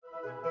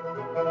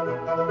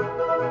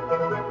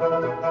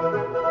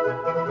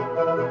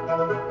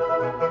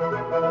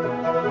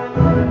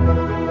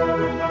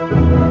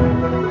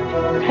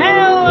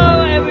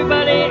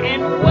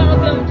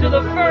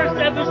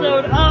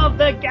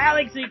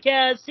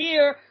podcast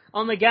here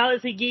on the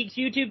Galaxy Geeks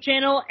YouTube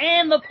channel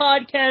and the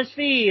podcast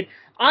feed.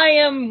 I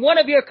am one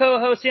of your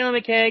co-hosts, Ian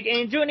McKeag,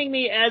 and joining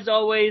me, as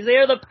always, they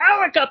are the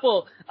power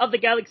couple of the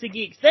Galaxy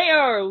Geeks. They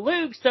are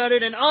Luke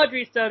Studdard and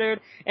Audrey Studdard,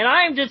 and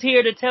I am just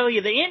here to tell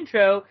you the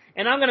intro,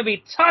 and I'm going to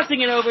be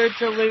tossing it over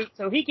to Luke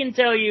so he can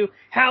tell you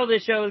how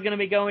this show is going to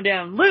be going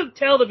down. Luke,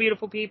 tell the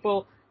beautiful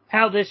people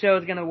how this show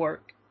is going to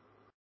work.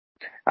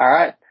 All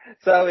right.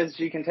 So as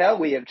you can tell,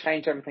 we have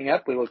changed everything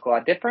up. We look a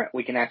lot different.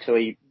 We can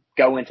actually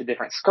go into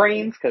different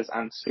screens because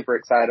I'm super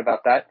excited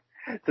about that.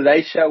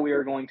 Today's show, we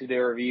are going to do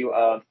a review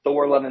of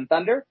Thor: Love and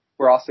Thunder.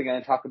 We're also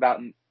going to talk about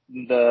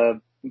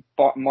the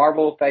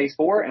Marvel Phase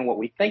 4 and what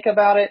we think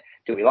about it.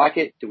 Do we like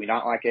it? Do we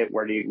not like it?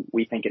 Where do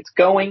we think it's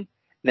going?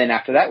 Then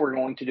after that, we're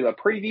going to do a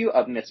preview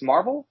of Ms.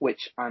 Marvel,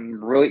 which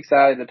I'm really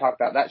excited to talk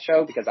about that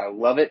show because I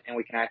love it, and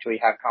we can actually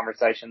have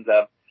conversations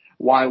of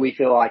why we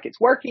feel like it's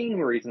working,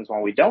 reasons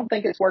why we don't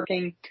think it's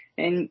working,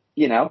 and,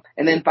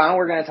 and then finally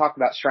we're going to talk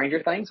about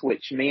Stranger Things,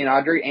 which me and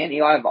Audrey and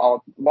Eli have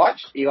all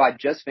watched. Eli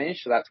just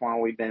finished, so that's why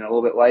we've been a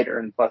little bit later,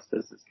 and plus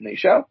this is a new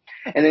show.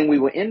 And then we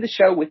will end the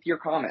show with your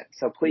comments.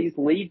 So please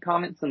leave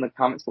comments in the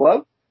comments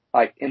below,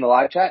 like in the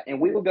live chat,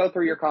 and we will go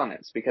through your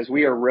comments because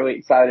we are really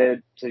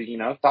excited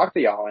to, talk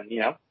to y'all, and,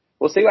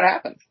 we'll see what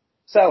happens.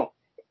 So,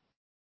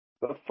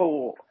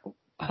 before...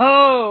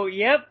 Oh,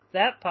 yep,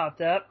 that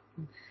popped up.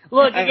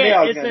 Look,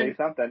 again,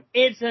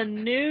 it's a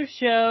new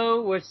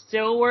show. We're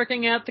still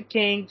working out the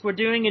kinks. We're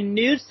doing a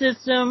new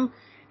system.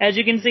 As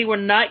you can see, we're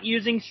not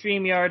using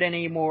StreamYard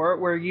anymore.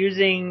 We're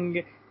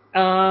using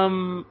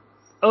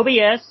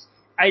OBS.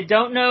 I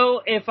don't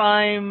know if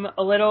I'm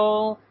a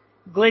little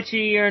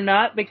glitchy or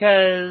not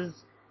because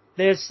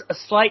there's a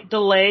slight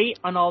delay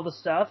on all the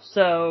stuff.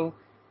 So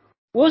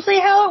we'll see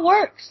how it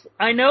works.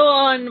 I know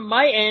on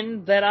my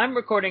end that I'm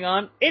recording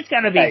on, it's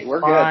going to be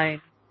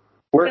fine.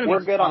 Good.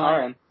 We're good on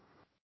our end.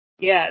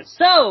 Yeah,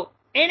 so,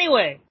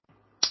 anyway,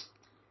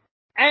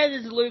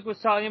 as Luke was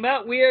talking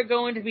about, we are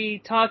going to be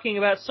talking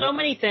about so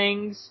many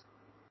things,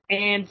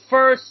 and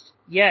first,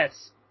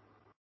 yes,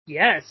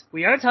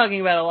 we are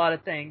talking about a lot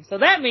of things. So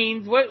that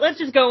means, let's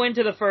just go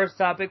into the first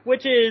topic,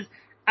 which is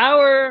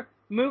our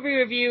movie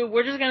review.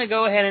 We're just going to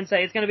go ahead and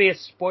say it's going to be a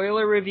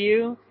spoiler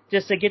review,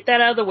 just to get that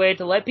out of the way,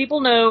 to let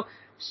people know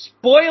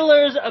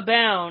spoilers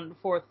abound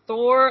for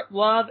Thor: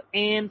 Love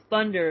and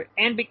Thunder.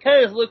 And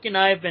because Luke and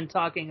I have been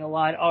talking a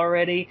lot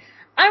already,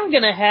 I'm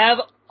going to have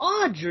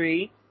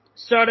Audrey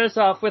start us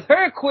off with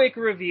her quick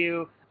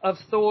review of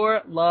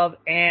Thor: Love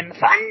and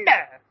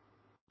Thunder.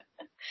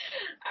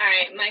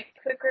 Alright, my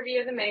quick review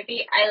of the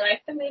movie. I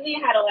liked the movie.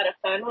 I had a lot of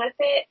fun with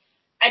it.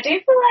 I do feel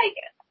like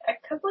a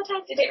couple of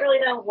times I didn't really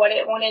know what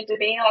it wanted to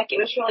be. Like, it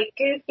was really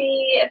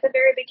goofy at the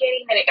very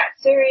beginning, then it got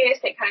serious,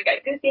 it kind of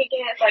got goofy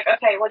again. It's like,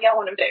 okay, what do y'all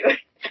want to do?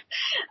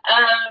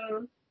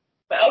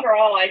 But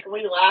overall, like,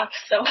 we laughed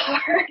so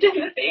hard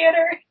in the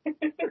theater.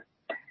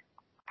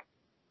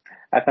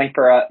 I think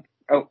for,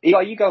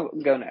 Eli, you go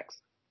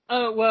next.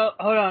 Oh, well,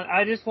 hold on.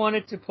 I just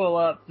wanted to pull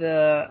up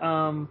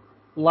the,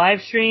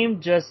 live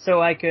stream just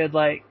so I could,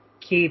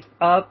 keep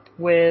up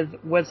with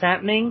what's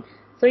happening.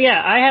 So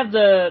yeah, I have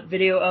the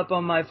video up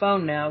on my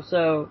phone now,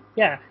 so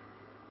yeah.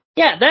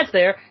 Yeah, that's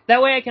there.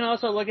 That way I can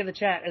also look at the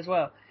chat as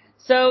well.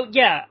 So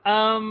yeah,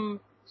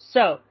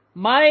 so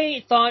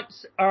my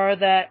thoughts are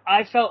that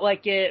I felt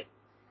like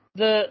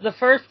the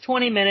first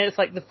 20 minutes,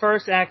 like the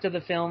first act of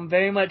the film,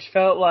 very much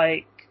felt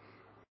like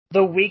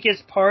the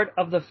weakest part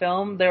of the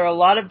film. There are a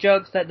lot of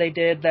jokes that they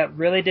did that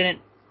really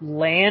didn't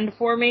land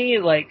for me.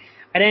 Like,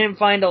 I didn't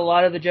find a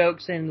lot of the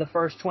jokes in the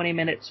first 20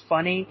 minutes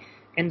funny.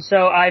 And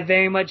so I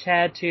very much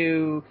had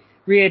to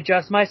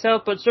readjust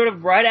myself, but sort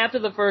of right after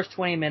the first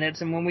 20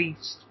 minutes, and when we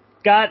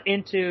got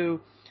into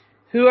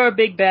who our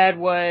big bad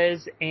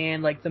was,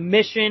 and, the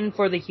mission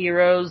for the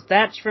heroes,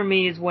 that's for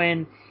me is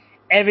when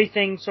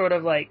everything sort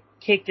of,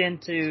 kicked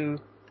into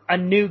a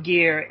new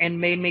gear and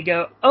made me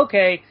go,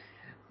 okay,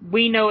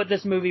 we know what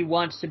this movie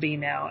wants to be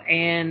now.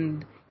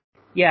 And,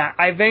 yeah,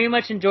 I very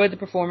much enjoyed the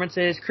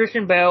performances.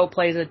 Christian Bale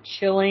plays a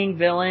chilling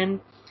villain.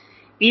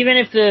 Even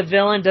if the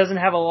villain doesn't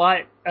have a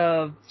lot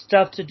of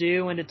stuff to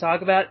do and to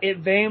talk about, it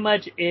very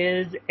much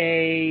is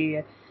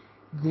a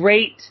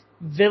great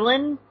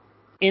villain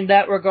in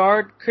that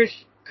regard. Chris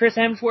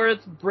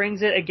Hemsworth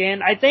brings it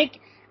again. I think,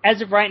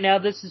 as of right now,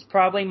 this is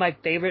probably my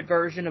favorite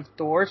version of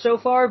Thor so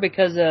far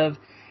because of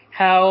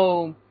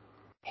how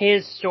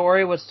his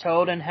story was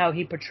told and how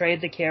he portrayed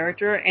the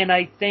character. And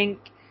I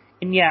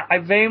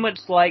very much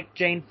like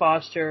Jane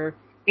Foster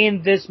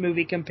in this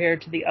movie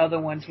compared to the other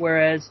ones,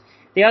 whereas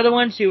the other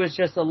one, she was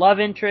just a love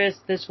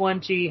interest. This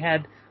one, she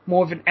had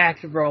more of an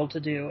active role to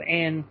do.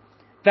 And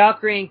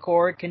Valkyrie and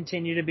Korg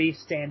continue to be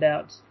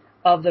standouts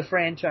of the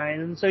franchise.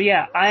 And so,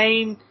 yeah,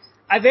 I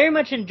very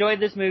much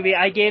enjoyed this movie.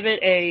 I gave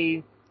it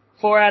a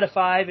 4 out of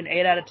 5 and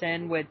 8 out of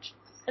 10, which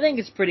I think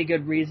is a pretty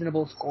good,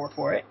 reasonable score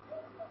for it.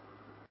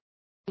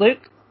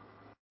 Luke?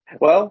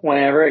 Well,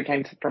 whenever it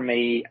came from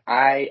me,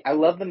 I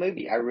love the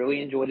movie. I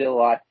really enjoyed it a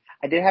lot.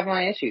 I did have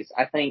my issues.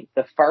 I think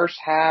the first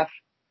half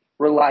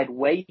relied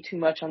way too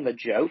much on the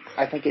joke.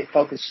 I think it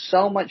focused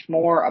so much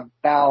more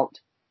about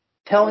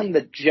telling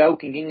the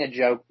joke and getting a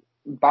joke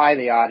by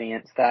the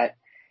audience that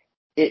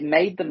it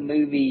made the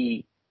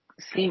movie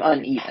seem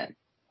uneven.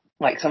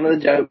 Like some of the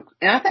jokes,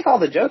 and I think all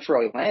the jokes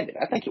really landed.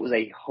 I think it was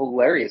a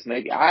hilarious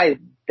movie. I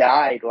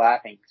died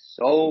laughing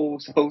so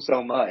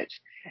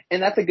much.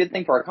 And that's a good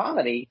thing for a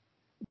comedy,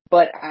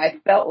 but I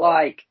felt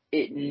like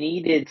it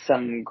needed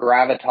some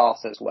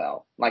gravitas as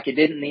well. Like it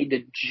didn't need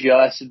to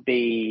just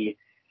be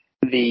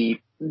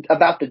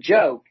about the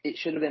joke. It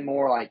should have been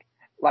more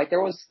like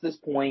there was this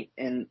point,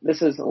 and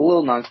this is a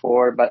little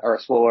non-spoiler, or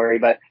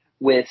spoilery, but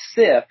with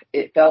Sif,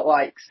 it felt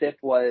like Sif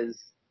was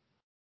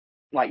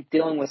like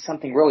dealing with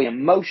something really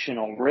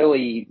emotional,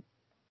 really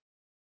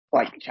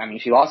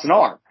she lost an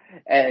arm.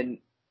 And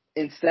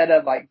instead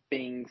of like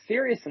being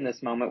serious in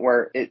this moment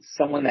where it's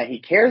someone that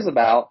he cares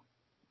about,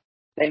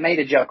 they made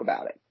a joke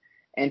about it.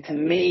 And to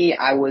me,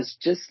 I was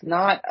just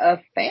not a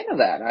fan of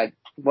that. I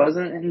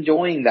wasn't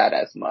enjoying that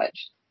as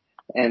much.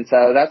 And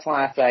so that's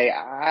why I say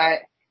I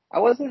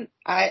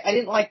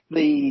didn't like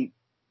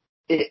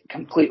it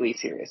completely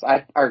serious.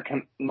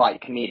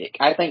 Comedic.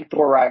 I think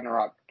Thor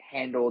Ragnarok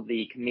handled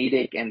the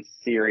comedic and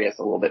serious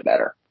a little bit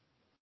better.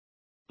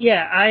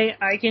 Yeah,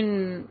 I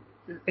can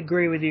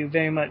agree with you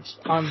very much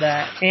on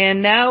that.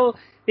 And now,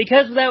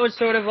 because that was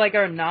sort of like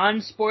our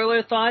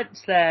non-spoiler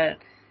thoughts that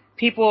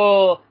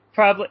people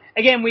probably,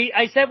 again,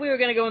 I said we were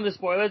going to go into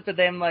spoilers, but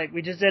then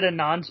we just did a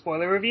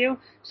non-spoiler review.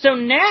 So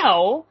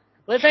now,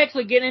 let's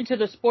actually get into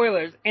the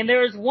spoilers. And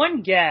there is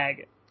one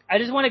gag. I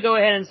just want to go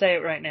ahead and say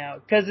it right now,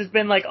 because it's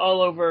been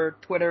all over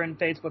Twitter and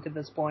Facebook at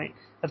this point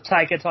of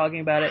Taika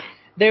talking about it.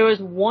 There was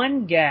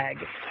one gag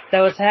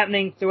that was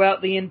happening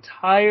throughout the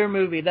entire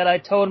movie that I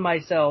told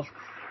myself,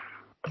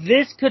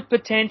 this could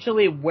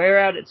potentially wear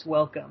out its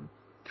welcome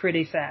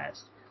pretty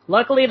fast.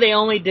 Luckily, they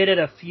only did it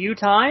a few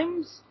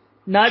times,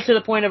 not to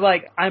the point of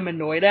I'm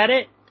annoyed at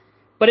it,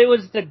 but it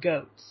was the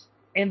goats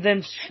and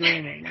them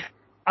screaming.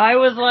 I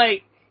was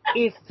like,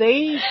 if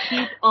they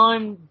keep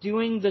on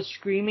doing the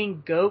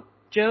screaming goat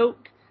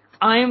joke,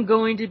 I am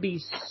going to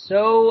be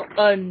so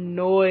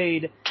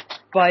annoyed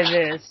by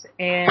this,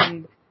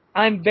 and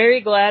I'm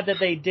very glad that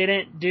they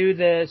didn't do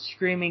the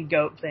screaming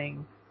goat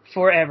thing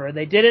forever.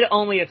 They did it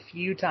only a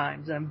few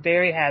times, and I'm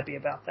very happy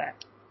about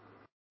that.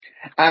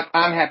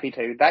 I'm happy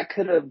too. That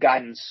could have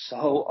gotten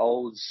so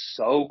old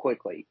so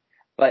quickly.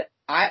 But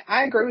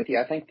I agree with you.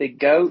 I think the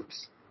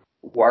goats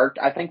worked.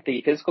 I think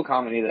the physical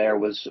comedy there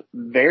was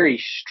very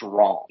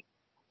strong.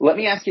 Let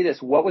me ask you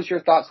this. What was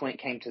your thoughts when it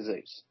came to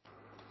Zeus?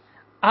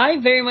 I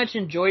very much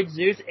enjoyed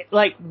Zeus.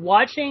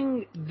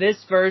 Watching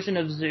this version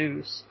of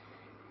Zeus,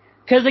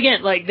 because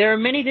again, there are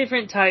many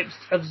different types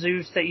of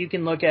Zeus that you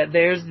can look at.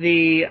 There's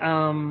the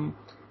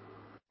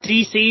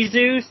DC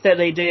Zeus that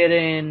they did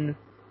in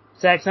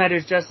Zack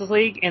Snyder's Justice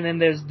League, and then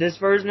there's this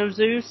version of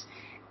Zeus.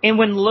 And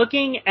when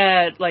looking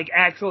at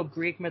actual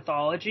Greek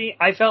mythology,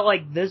 I felt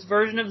like this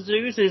version of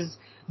Zeus is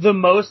the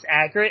most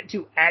accurate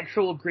to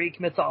actual Greek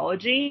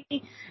mythology.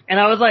 And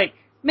I was like,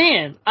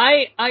 man,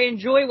 I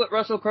enjoy what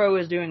Russell Crowe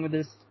is doing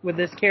with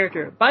this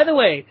character. By the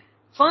way,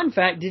 fun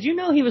fact, did you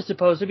know he was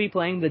supposed to be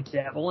playing the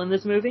devil in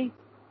this movie?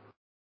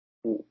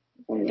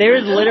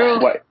 There's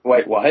literal...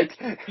 Wait, what?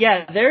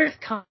 Yeah, there's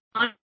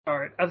concept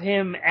art of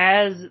him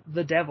as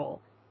the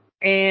devil.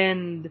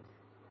 And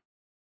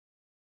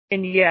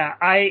yeah,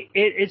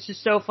 it's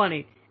just so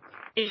funny.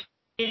 It's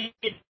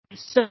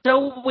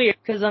so weird,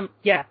 because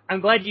I'm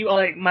glad you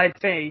like my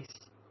face.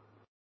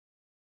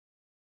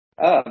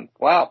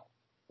 Wow.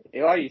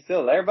 Are you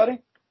still there, buddy?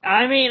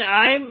 I mean,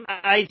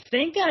 I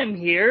think I'm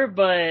here,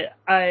 but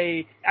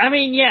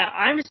yeah,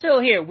 I'm still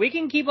here. We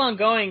can keep on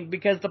going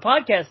because the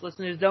podcast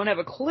listeners don't have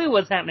a clue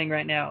what's happening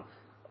right now.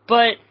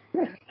 But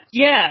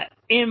yeah,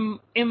 in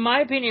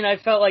my opinion, I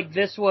felt like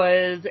this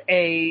was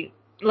he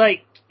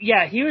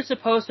was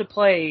supposed to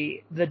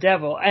play the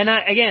devil. And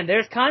again,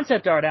 there's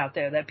concept art out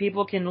there that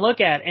people can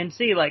look at and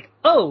see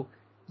oh,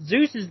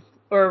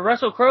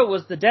 Russell Crowe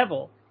was the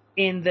devil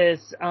in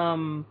this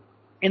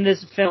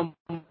film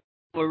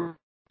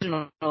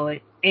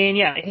originally. And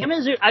yeah, him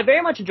as Zeus, I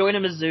very much enjoyed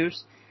him as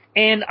Zeus.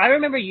 And I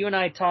remember you and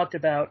I talked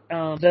about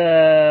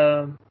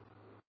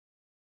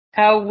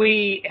how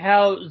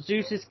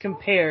Zeus is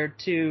compared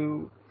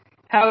to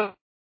how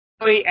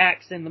he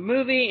acts in the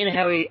movie and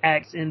how he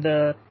acts in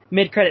the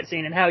mid-credit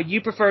scene, and how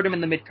you preferred him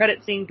in the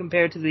mid-credit scene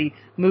compared to the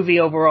movie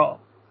overall.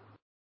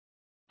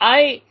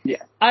 I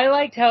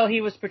liked how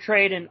he was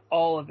portrayed in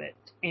all of it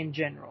in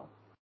general.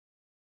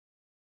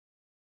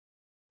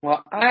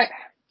 Well,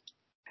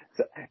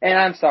 and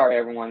I'm sorry,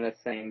 everyone. This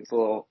seems a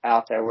little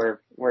out there.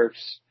 We're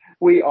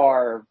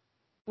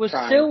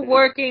still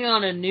working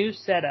on a new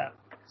setup.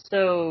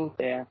 So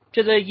yeah.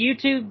 To the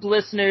YouTube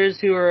listeners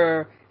who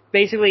are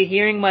basically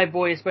hearing my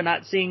voice but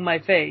not seeing my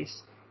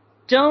face,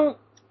 don't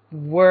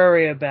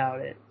worry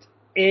about it.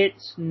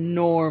 It's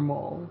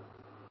normal.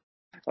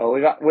 Well,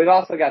 we've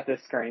also got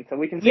this screen, so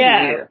we can see you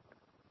here.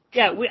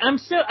 Yeah,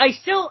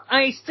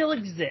 I still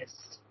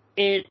exist.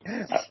 It's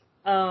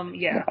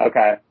yeah.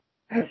 Okay.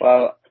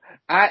 Well,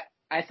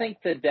 I think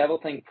the devil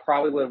thing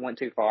probably would have went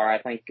too far.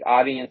 I think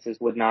audiences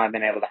would not have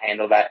been able to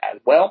handle that as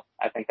well.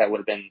 I think that would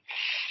have been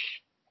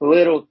a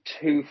little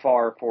too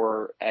far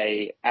for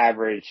a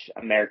average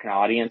American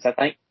audience, I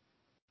think.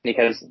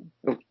 Because,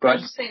 I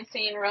just ain't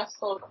seeing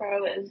Russell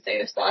Crowe as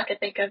Zeus. All I could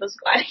think of was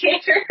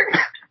Gladiator.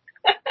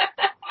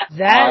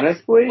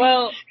 Honestly?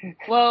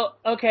 Well,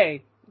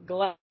 okay.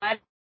 Gladiator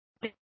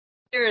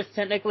is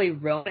technically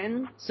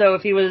Roman, so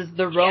if he was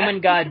the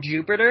Roman god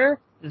Jupiter,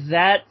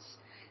 that's...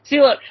 See,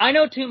 look, I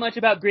know too much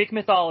about Greek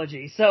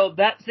mythology, so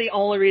that's the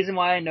only reason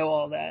why I know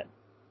all that.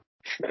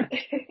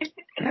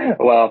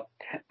 Well,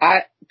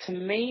 to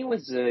me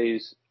with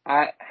Zeus,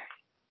 I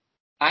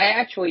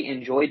actually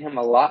enjoyed him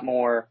a lot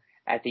more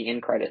at the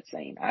end credit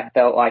scene. I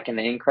felt like in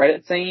the end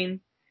credit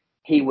scene,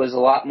 he was a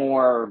lot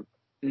more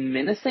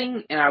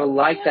menacing, and I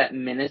liked that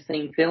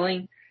menacing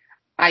feeling.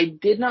 I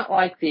did not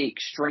like the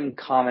extreme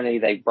comedy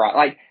they brought.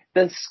 Like,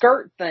 the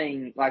skirt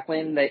thing, like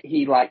when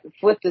he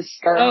flipped his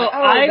skirt.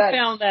 I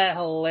found that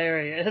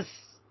hilarious.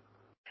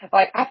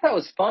 Like, I thought it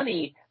was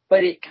funny,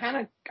 but it kind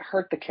of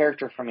hurt the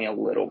character for me a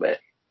little bit.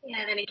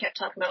 Yeah, and then he kept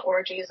talking about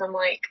orgies. I'm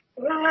like,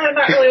 I don't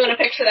really want to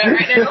picture that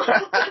right now.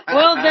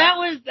 Well,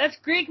 that's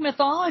Greek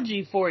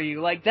mythology for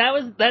you. Like,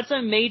 that's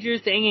a major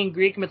thing in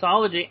Greek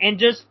mythology, and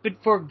just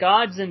for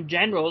gods in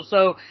general.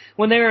 So,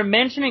 when they were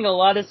mentioning a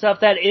lot of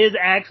stuff, that is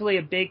actually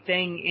a big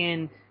thing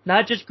in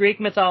not just Greek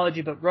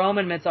mythology, but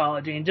Roman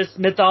mythology, and just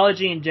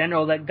mythology in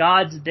general, that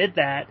gods did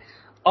that.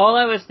 All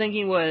I was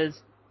thinking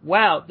was,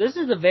 wow, this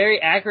is a very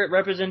accurate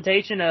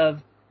representation of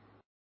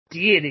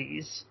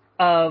deities,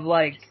 of,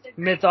 like,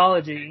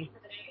 mythology.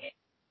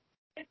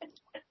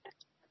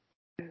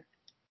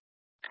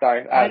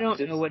 Sorry, I don't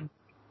know what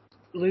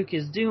Luke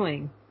is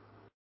doing.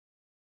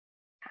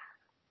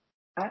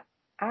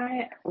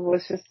 I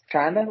was just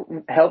trying to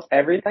help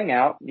everything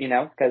out,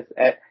 because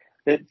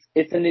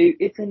it's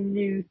a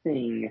new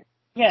thing.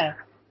 Yeah.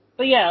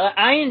 But yeah,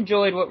 I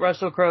enjoyed what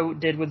Russell Crowe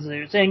did with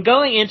Zeus. And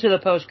going into the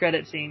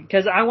post-credit scene,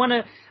 because I want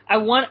to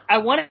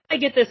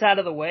get this out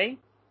of the way,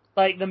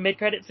 like the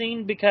mid-credit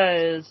scene,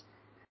 because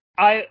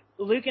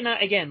Luke and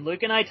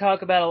I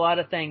talk about a lot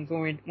of things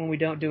when we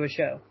don't do a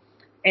show.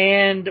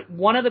 And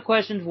one of the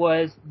questions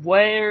was,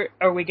 where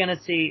are we going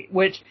to see,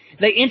 which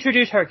they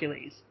introduced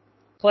Hercules,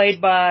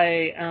 played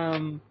by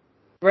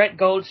Brett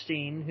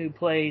Goldstein, who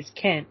plays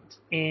Kent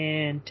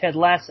in Ted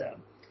Lasso.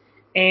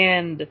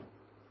 And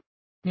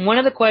one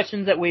of the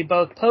questions that we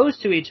both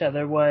posed to each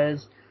other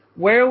was,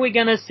 where are we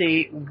going to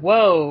see,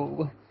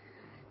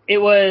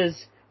 it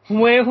was,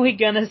 where are we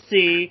going to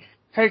see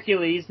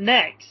Hercules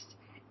next?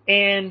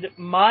 And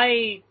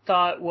my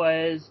thought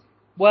was,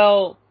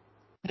 well,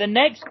 the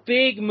next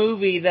big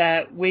movie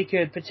that we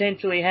could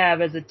potentially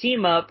have as a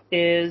team-up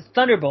is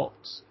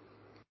Thunderbolts.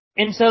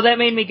 And so that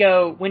made me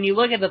go, when you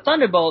look at the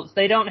Thunderbolts,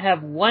 they don't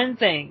have one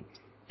thing.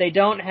 They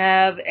don't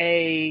have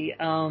a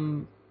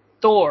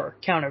Thor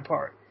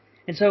counterpart.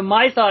 And so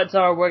my thoughts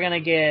are we're going to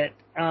get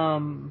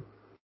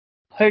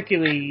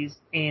Hercules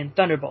and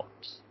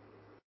Thunderbolts.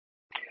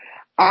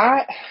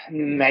 I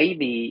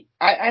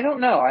don't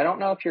know. I don't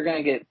know if you're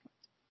going to get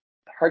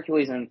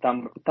Hercules and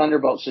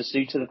Thunderbolts just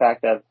due to the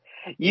fact of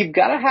you've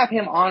got to have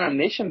him on a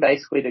mission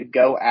basically to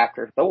go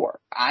after Thor.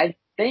 I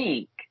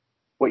think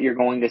what you're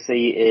going to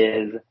see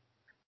is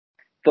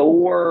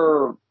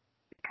Thor,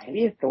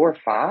 maybe a Thor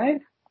 5?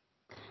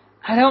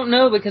 I don't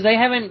know, because they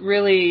haven't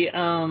really,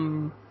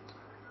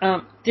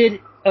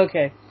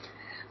 okay.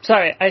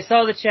 Sorry, I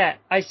saw the chat.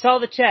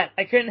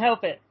 I couldn't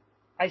help it.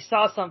 I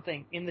saw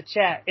something in the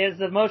chat. It was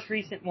the most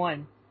recent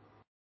one.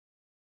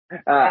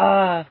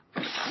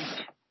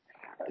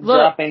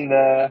 Dropping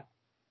the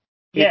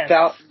yes.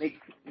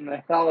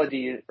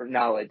 mythology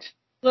knowledge.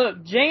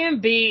 Look,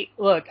 JMB,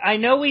 I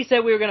know we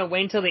said we were going to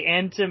wait until the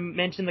end to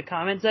mention the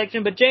comment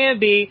section, but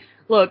JMB,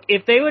 look,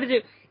 if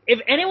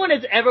anyone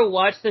has ever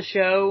watched the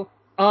show,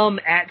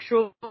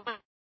 actually,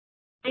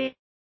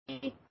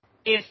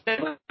 if they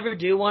would ever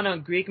do one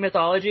on Greek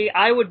mythology,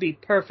 I would be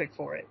perfect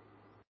for it.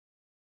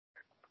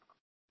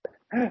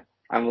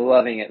 I'm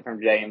loving it from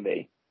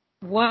JMB.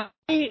 Why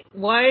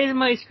is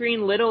my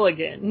screen little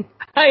again?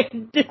 I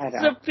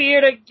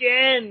disappeared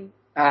again.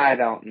 I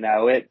don't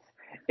know.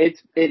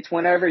 It's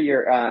whenever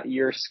your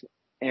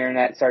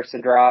internet starts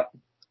to drop.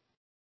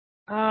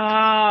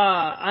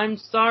 I'm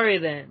sorry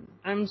then.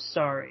 I'm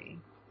sorry.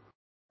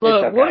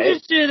 Look, okay. We'll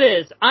just do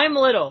this. I'm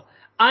little.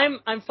 I'm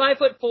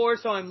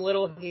 5'4", so I'm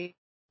little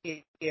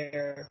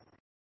here.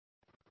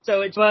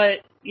 So but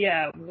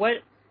yeah,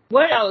 what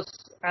else?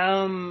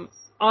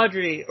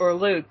 Audrey or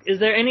Luke, is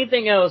there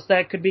anything else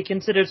that could be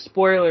considered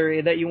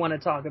spoilery that you want to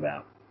talk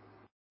about?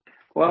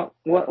 Well,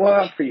 what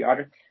else for you,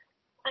 Audrey?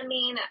 I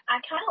mean,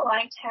 I kind of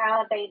liked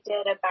how they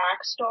did a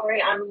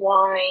backstory on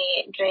why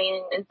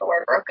Jane and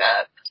Thor broke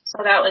up. So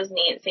that was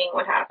neat seeing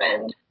what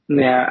happened.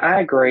 Yeah,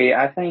 I agree.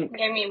 I think... It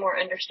gave me more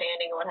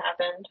understanding of what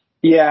happened.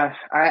 Yeah,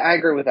 I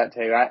agree with that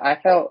too.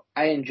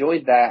 I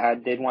enjoyed that. I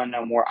did want to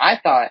know more. I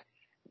thought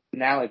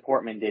Natalie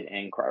Portman did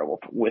incredible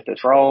with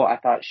this role. I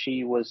thought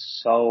she was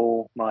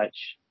so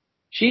much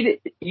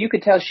you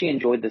could tell she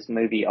enjoyed this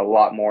movie a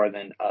lot more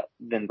than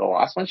the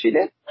last one she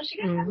did. Well, she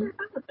got to have more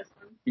fun with this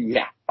one.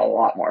 Yeah, a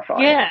lot more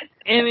fun. Yeah,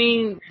 I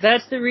mean,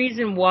 that's the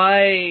reason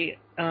why,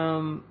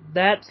 well,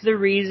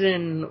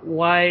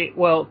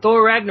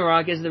 Thor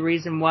Ragnarok is the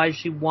reason why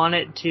she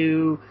wanted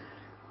to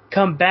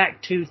come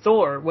back to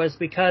Thor, was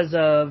because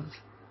of,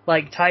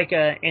 like,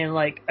 Taika and,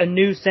 like, a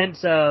new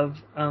sense of,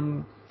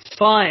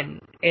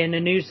 fun and a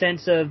new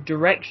sense of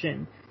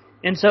direction.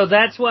 And so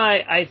that's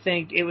why I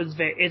think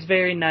it's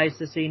very nice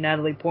to see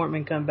Natalie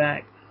Portman come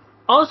back.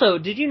 Also,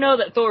 did you know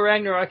that Thor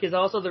Ragnarok is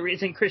also the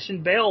reason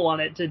Christian Bale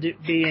wanted to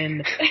be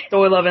in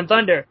Thor Love and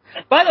Thunder?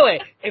 By the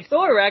way, if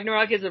Thor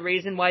Ragnarok is the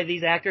reason why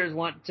these actors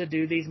want to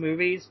do these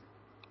movies,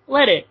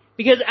 let it.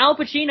 Because Al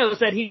Pacino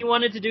said he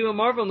wanted to do a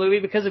Marvel movie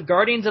because of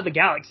Guardians of the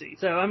Galaxy.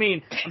 So, I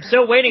mean, I'm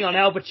still waiting on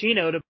Al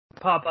Pacino to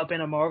pop up in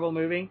a Marvel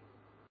movie.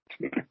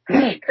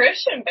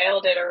 Christian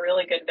Bale did a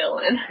really good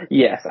villain.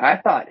 Yes, I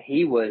thought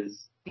he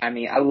was, I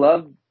mean, I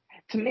loved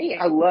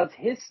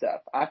his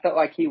stuff. I felt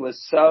like he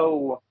was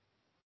so,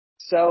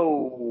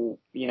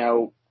 you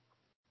know,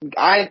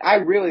 I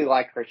really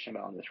liked Christian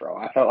Bale in this role.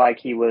 I felt like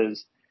he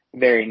was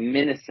very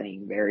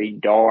menacing, very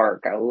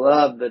dark. I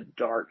love the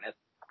darkness.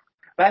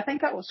 But I think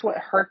that was what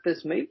hurt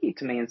this movie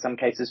to me in some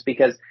cases,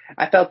 because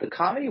I felt the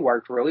comedy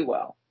worked really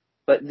well.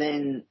 But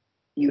then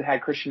you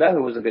had Christian Bale,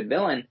 who was a good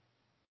villain,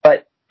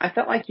 but I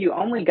felt like you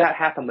only got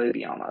half a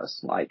movie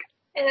almost. Like,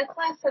 And that's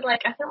why I said,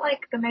 like, I felt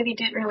like the movie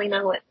didn't really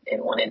know what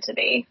it wanted to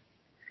be.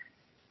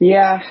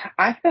 yeah,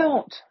 I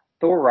felt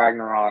Thor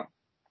Ragnarok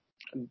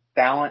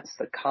balanced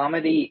the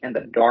comedy and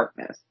the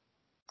darkness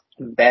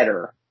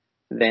better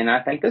than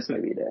I think this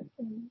movie did.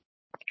 Mm-hmm.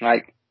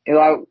 Like,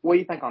 Eli, what do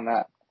you think on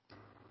that?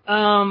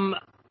 I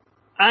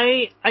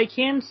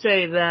can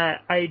say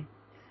that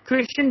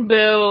Christian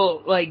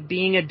Bale, like,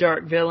 being a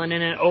dark villain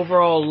in an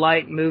overall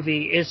light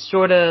movie is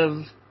sort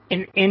of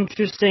an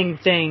interesting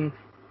thing.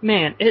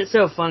 Man, it's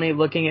so funny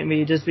looking at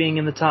me just being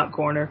in the top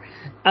corner.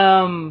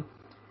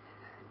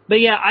 But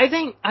yeah, I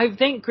think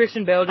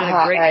Christian Bale did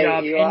a great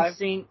job in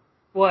seeing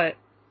what?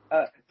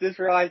 Just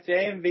realized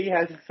JMB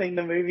hasn't seen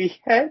the movie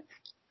yet.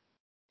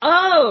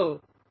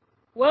 Oh!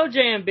 Well,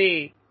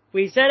 JMB,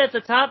 we said at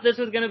the top this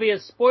was going to be a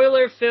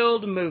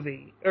spoiler-filled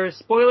movie, or a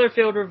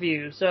spoiler-filled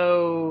review,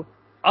 so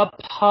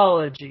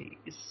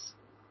apologies.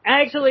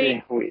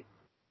 Actually,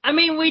 I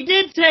mean, we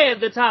did say at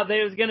the top that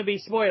it was going to be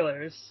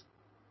spoilers.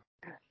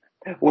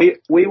 We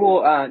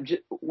will,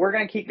 we're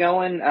going to keep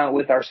going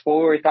with our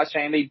spoiler thoughts,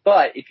 Jamie,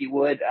 but if you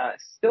would,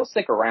 still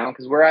stick around,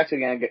 because we're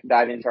actually going to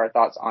dive into our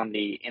thoughts on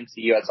the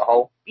MCU as a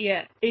whole.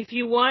 Yeah, if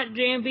you want,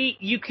 JMB,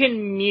 you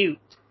can mute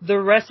the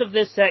rest of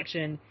this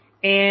section,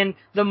 and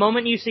the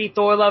moment you see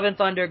Thor Love and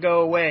Thunder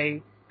go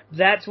away,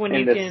 that's when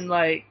you can,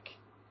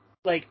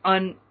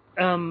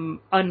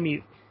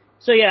 unmute.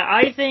 So yeah,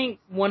 I think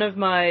one of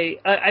my,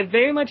 I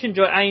very much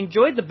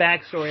enjoyed the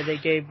backstory they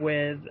gave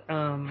with,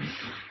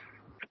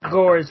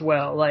 Gorr as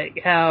well, like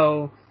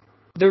how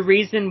the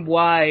reason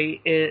why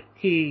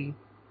he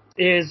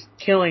is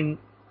killing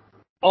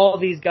all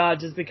these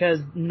gods is because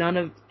none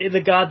of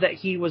the god that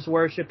he was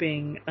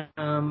worshiping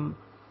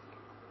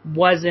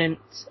wasn't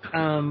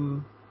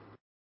the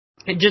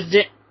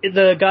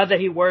god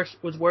that he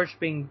was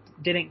worshiping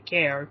didn't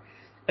care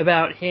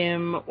about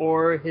him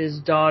or his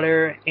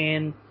daughter,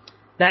 and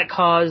that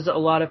caused a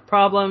lot of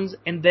problems.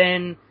 And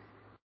then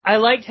I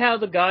liked how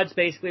the gods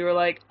basically were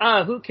like,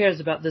 who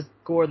cares about this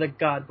Gorr the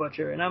God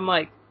Butcher? And I'm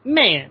like,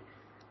 man,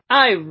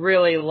 I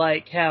really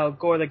like how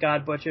Gorr the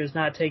God Butcher is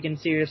not taken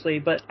seriously,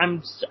 but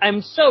I'm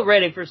so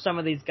ready for some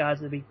of these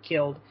gods to be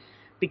killed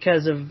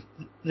because of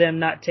them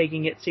not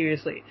taking it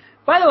seriously.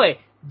 By the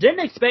way,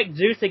 didn't expect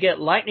Zeus to get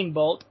lightning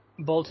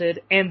bolted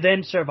and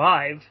then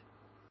survive.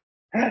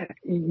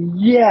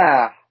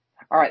 Yeah.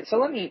 All right, so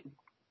let me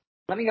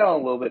go a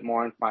little bit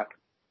more into my,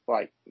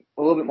 a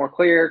little bit more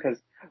clear, because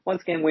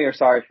once again, we are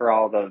sorry for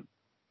all the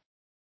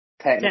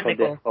technical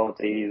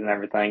difficulties and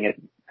everything.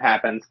 It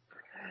happens.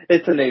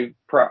 It's a new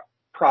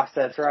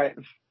process, right?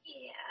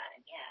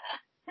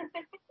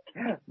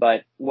 Yeah.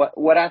 But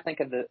what I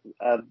think of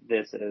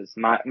this is,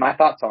 my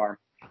thoughts are,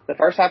 the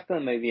first half of the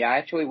movie, I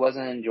actually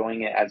wasn't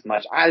enjoying it as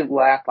much. I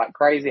laughed like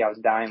crazy. I was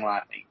dying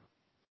laughing.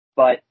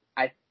 But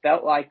I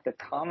felt like the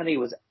comedy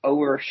was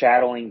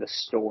overshadowing the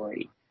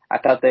story. I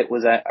thought that it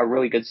was a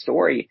really good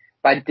story,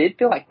 but I did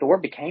feel like Thor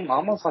became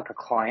almost like a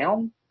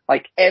clown.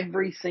 Like,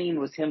 every scene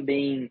was him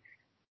being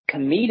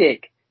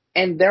comedic,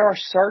 and there are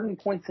certain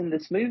points in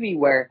this movie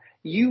where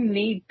you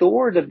need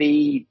Thor to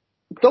be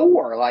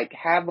Thor, like,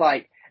 have,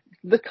 like,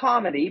 the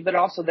comedy, but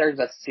also there's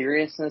a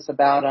seriousness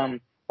about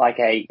him, like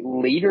a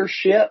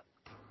leadership.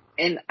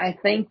 And I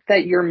think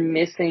that you're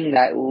missing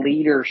that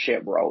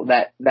leadership role,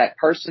 that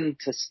person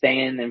to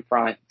stand in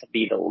front to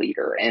be the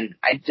leader. And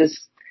I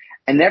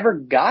never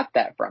got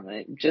that from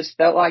it. It just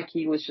felt like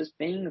he was just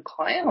being a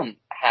clown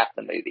half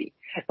the movie.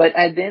 But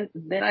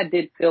then I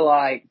did feel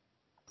like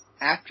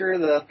after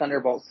the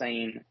Thunderbolt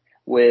scene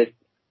with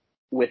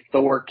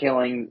Thor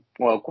killing,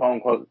 well, quote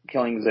unquote,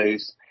 killing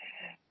Zeus,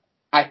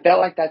 I felt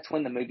like that's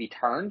when the movie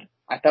turned.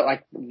 I felt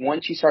like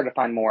once you started to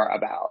find more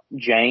about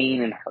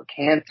Jane and her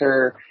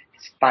cancer,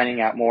 finding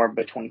out more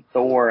between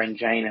Thor and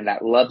Jane and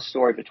that love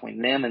story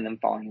between them and them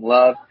falling in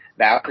love,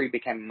 Valkyrie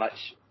became a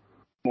much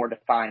more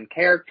defined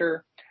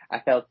character. I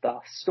felt the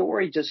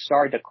story just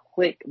started to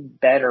click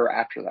better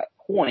after that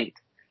point.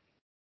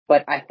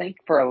 But I think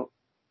for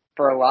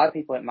a lot of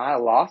people, it might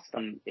have lost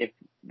them if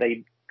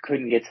they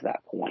couldn't get to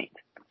that point.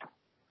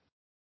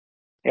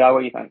 Yeah, what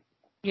do you think?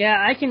 Yeah,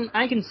 I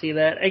can see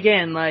that.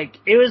 Again, like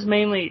it was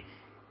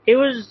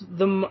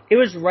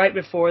right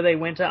before they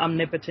went to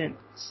Omnipotent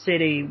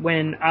City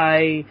when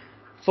I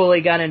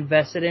fully got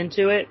invested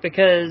into it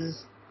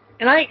because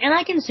and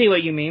I can see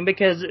what you mean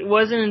because it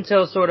wasn't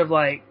until sort of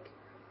like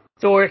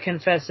Thor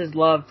confessed his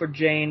love for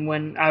Jane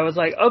when I was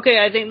like, okay,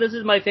 I think this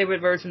is my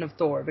favorite version of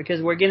Thor because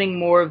we're getting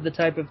more of the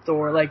type of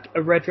Thor, like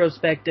a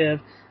retrospective,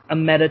 a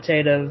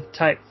meditative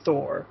type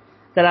Thor.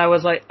 That I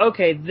was like,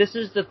 okay, this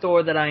is the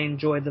Thor that I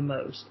enjoy the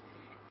most.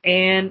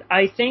 And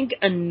I think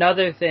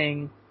another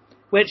thing,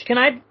 which can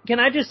I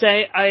just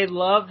say, I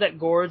love that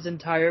Gord's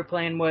entire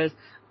plan was,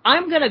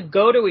 I'm gonna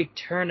go to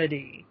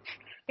eternity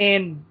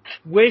and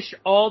wish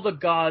all the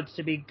gods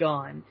to be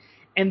gone.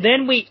 And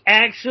then we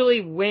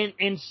actually went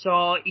and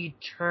saw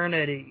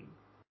eternity.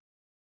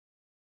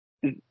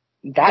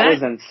 That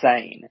was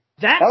insane.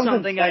 That's That was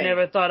something insane. I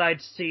never thought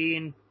I'd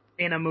see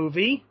in a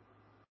movie.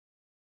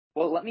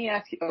 Well, let me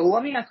ask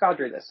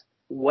Audrey this.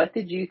 What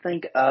did you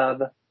think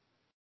of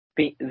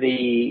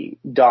the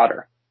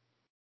daughter?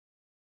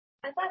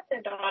 I thought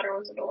the daughter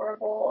was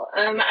adorable.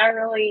 It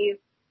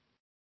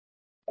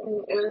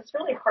was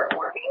really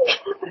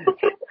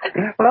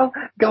heartwarming. Well,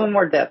 go in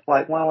more depth.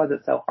 Like, why was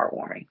it so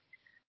heartwarming?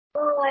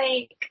 Well,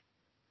 like,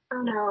 I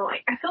don't know.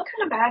 Like, I feel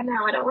kind of bad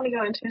now. I don't want to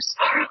go into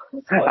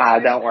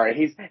spoilers. Don't worry.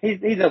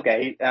 He's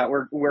okay.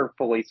 We're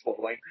fully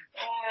spoiling.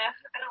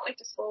 I don't like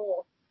to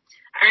spoil.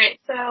 Alright,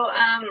 so,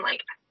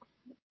 like,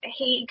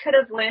 he could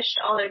have wished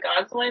all their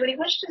gods away, but he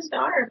wished his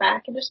daughter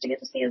back and just to get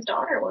to see his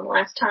daughter one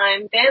last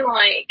time. Then,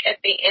 like, at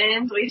the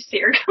end, we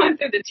see her going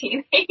through the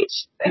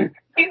teenage thing.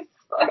 He's,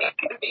 like,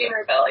 being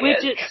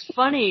rebellious. Which is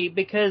funny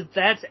because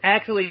that's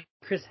actually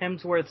Chris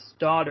Hemsworth's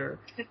daughter.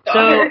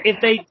 So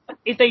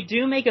if they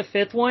do make a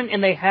fifth one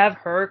and they have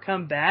her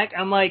come back,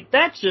 I'm like,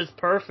 that's just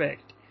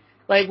perfect.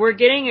 Like, we're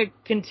getting a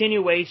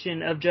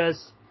continuation of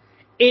just,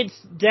 it's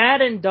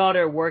dad and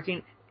daughter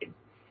working.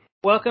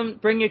 Welcome,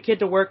 bring your kid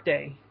to work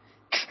day.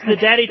 The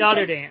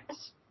daddy-daughter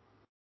dance.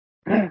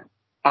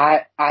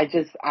 I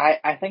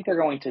think they're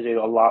going to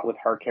do a lot with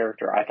her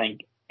character. I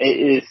think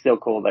it is still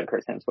cool that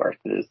Chris Hemsworth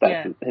is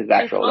his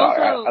actual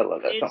daughter. I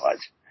love that so much.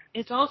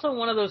 It's also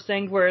one of those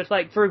things where it's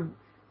like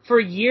for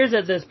years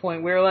at this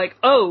point, we were like,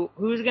 oh,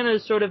 who's gonna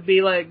sort of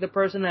be like the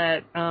person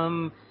that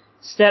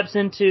steps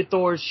into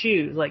Thor's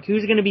shoes? Like,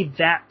 who's gonna be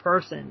that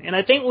person? And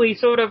I think we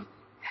sort of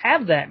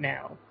have that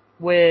now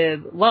with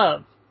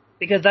Love,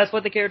 because that's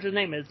what the character's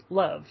name is,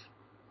 Love.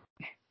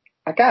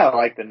 I kind of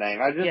like the name.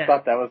 I just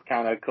thought that was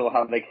kind of cool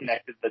how they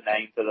connected the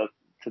name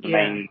to the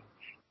main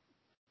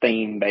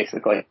theme,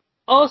 basically.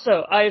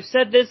 Also, I've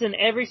said this in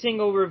every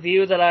single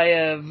review that I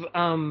have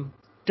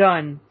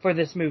done for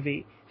this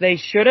movie. They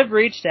should have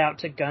reached out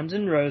to Guns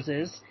N'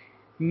 Roses,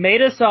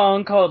 made a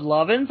song called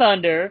Love and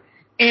Thunder,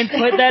 and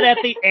put that at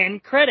the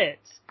end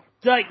credits.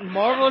 Like,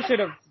 Marvel should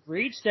have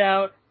reached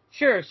out.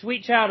 Sure,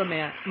 Sweet Child of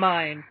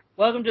Mine,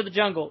 Welcome to the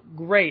Jungle,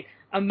 great.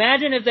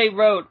 Imagine if they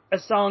wrote a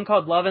song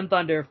called Love and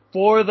Thunder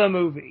for the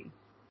movie.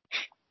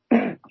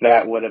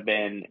 That would have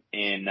been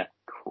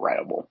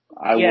incredible.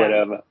 I would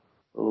have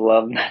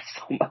loved that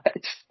so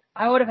much.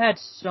 I would have had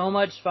so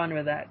much fun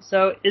with that.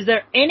 So, is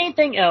there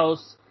anything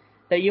else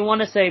that you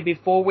want to say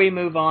before we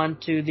move on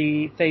to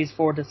the Phase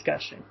 4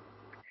 discussion?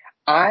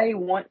 I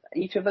want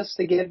each of us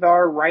to give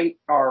our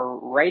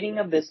rating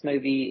of this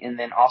movie and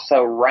then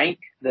also rank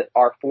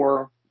our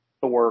four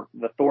Thor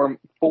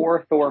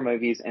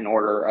movies in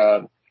order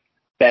of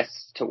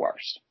best to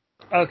worst.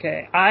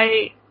 Okay.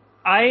 I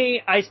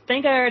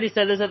think I already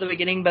said this at the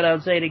beginning, but I'll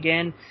say it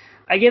again.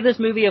 I give this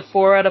movie a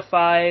 4 out of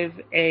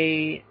 5,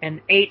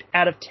 an 8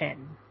 out of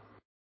 10.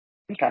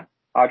 Okay.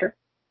 Audrey?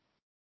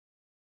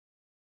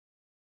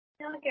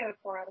 I'll give it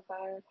 4 out of 5.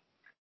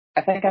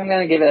 I think I'm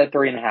going to give it a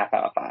 3.5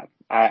 out of 5.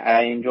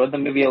 I enjoyed the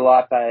movie a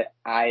lot, but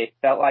I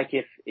felt like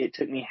if it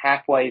took me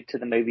halfway to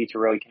the movie to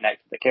really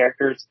connect with the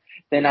characters,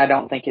 then I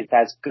don't think it's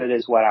as good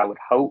as what I would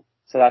hope.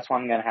 So that's why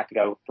I'm going to have to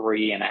go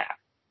 3.5.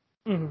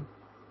 Mm-hmm.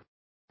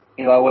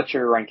 Eli, what's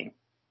your ranking?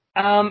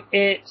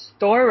 It's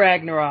Thor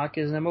Ragnarok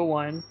is number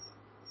 1,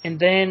 and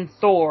then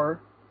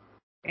Thor,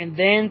 and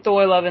then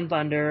Thor Love and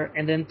Thunder,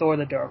 and then Thor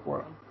the Dark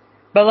World.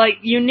 But, like,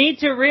 you need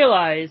to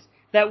realize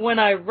that when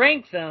I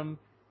rank them,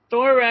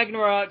 Thor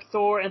Ragnarok,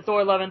 Thor, and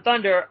Thor Love and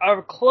Thunder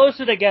are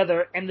closer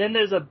together, and then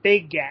there's a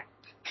big gap.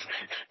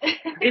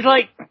 It's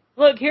like,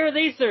 look, here are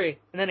these three,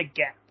 and then a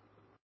gap.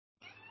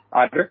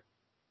 Audrey?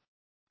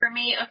 For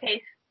me,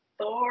 okay,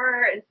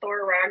 Thor and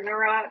Thor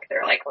Ragnarok,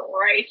 they're like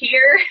right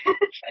here.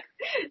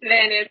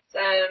 Then it's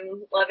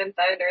Love and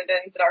Thunder,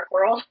 then The Dark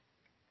World.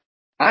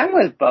 I'm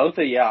with both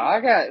of y'all. I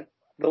got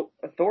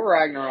Thor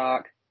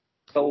Ragnarok,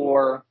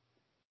 Thor,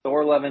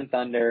 Thor: Love and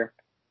Thunder,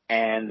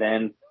 and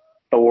then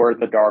Thor: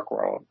 The Dark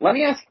World. Let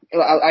me ask.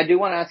 I do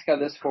want to ask you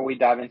this before we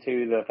dive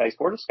into the Phase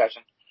 4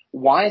 discussion.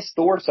 Why is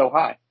Thor so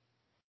high?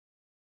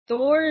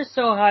 Thor is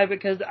so high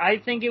because I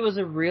think it was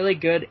a really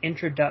good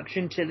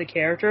introduction to the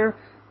character.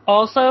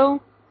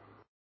 Also,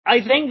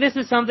 I think this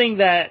is something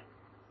that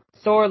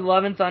Thor: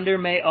 Love and Thunder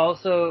may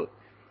also,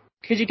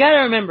 because you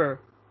gotta remember,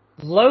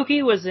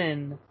 Loki was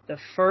in the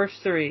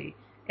first three,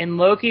 and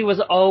Loki was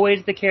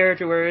always the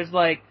character where it's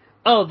like,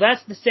 oh,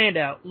 that's the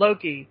standout,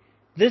 Loki.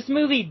 This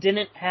movie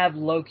didn't have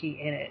Loki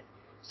in it.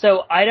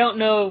 So I don't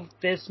know if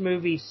this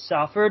movie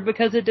suffered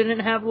because it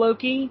didn't have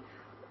Loki,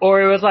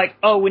 or it was like,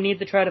 oh, we need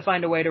to try to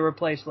find a way to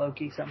replace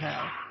Loki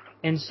somehow.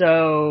 And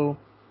so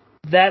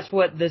that's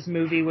what this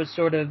movie was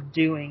sort of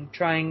doing,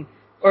 trying,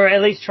 or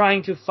at least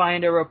trying to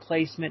find a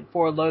replacement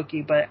for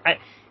Loki, but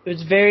it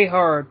was very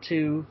hard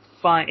to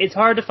find, it's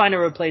hard to find a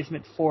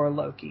replacement for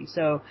Loki.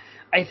 So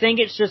I think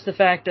it's just the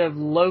fact of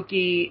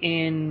Loki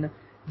in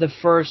the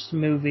first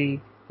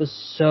movie was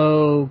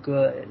so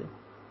good.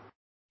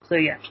 So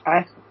yeah.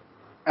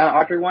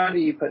 Audrey, why do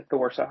you put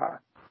Thor so high?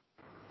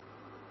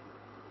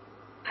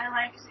 I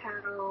liked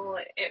how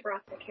it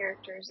brought the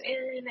characters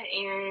in,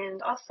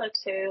 and also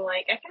too,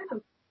 like, I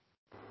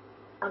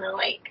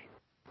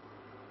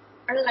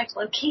really liked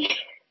Loki.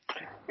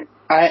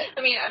 I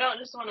mean, I don't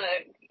just want to,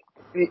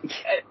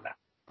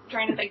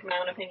 trying to think of my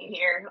own opinion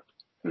here.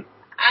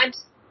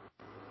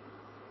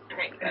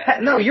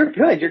 No, you're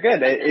good. You're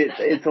good.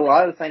 It's a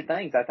lot of the same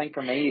things. I think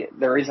for me,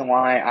 the reason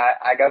why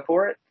I go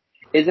for it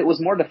is it was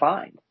more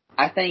defined.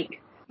 I think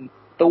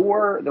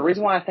Thor, the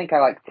reason why I think I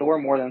like Thor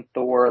more than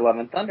Thor: Love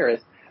and Thunder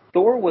is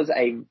Thor was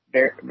a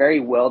very, very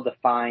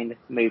well-defined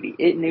movie.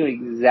 It knew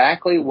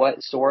exactly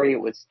what story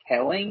it was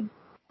telling,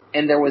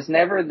 and there was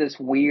never this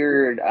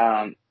weird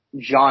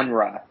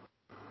genre.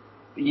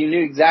 You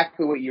knew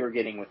exactly what you were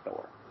getting with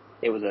Thor.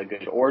 It was a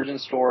good origin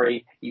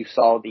story. You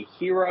saw the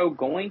hero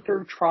going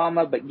through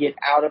trauma, but get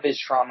out of his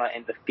trauma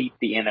and defeat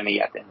the enemy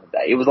at the end of the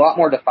day. It was a lot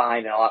more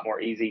defined and a lot more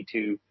easy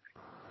to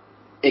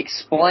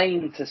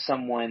explain to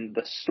someone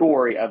the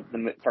story of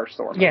the first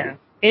Thor movie. Yeah,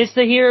 it's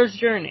the hero's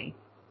journey.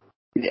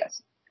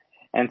 Yes.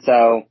 And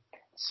so,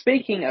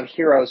 speaking of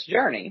hero's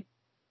journey,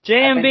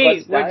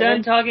 JMB, we're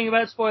done talking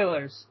about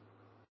spoilers.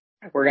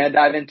 We're going to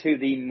dive into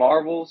the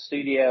Marvel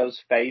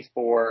Studios Phase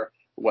 4.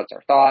 What's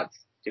our thoughts?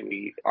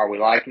 Are we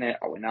liking it?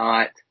 Are we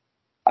not?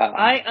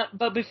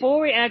 But before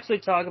we actually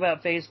talk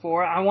about Phase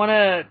 4, I want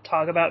to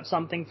talk about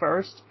something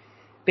first.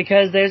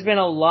 Because there's been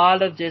a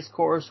lot of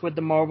discourse with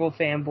the Marvel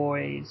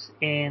fanboys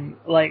and,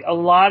 like, a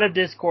lot of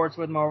discourse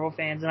with Marvel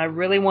fans. And I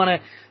really want to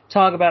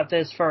talk about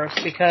this first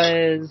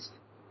because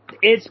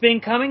it's been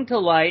coming to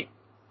light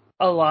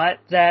a lot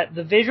that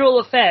the visual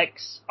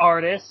effects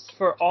artists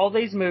for all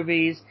these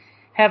movies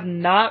have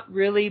not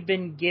really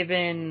been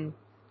given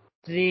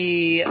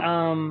the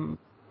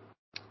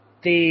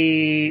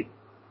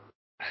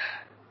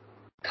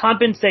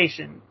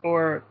compensation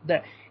or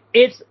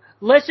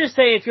let's just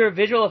say if you're a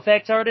visual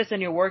effects artist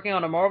and you're working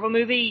on a Marvel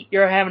movie,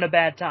 you're having a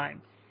bad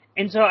time.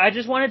 And so I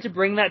just wanted to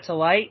bring that to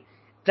light.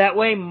 That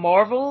way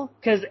Marvel,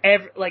 because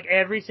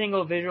every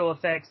single visual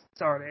effects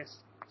artist,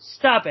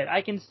 stop it,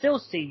 I can still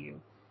see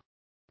you.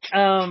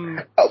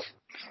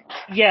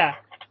 Yeah.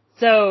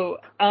 So,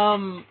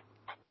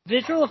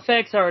 visual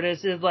effects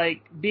artist is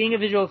like, being a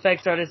visual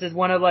effects artist is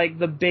one of like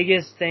the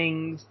biggest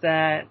things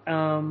that,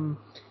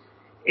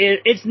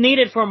 it's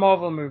needed for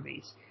Marvel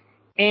movies.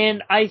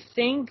 And I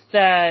think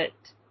that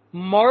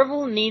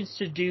Marvel needs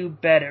to do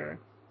better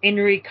in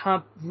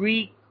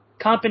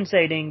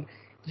recompensating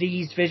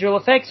these visual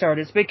effects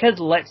artists because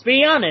let's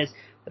be honest,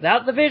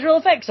 without the visual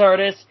effects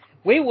artists,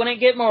 we wouldn't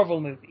get Marvel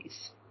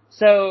movies.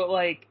 So,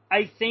 like,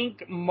 I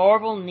think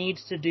Marvel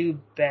needs to do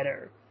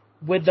better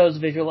with those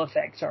visual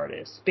effects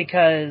artists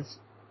because,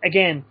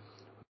 again,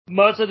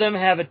 most of them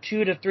have a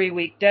 2 to 3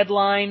 week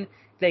deadline.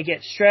 They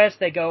get stressed.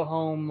 They go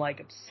home, like,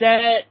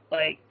 upset.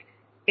 Like,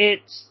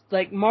 it's,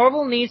 like,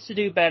 Marvel needs to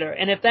do better.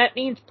 And if that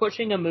means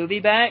pushing a movie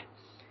back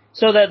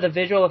so that the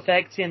visual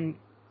effects can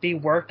be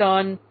worked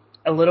on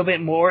a little bit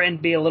more and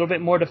be a little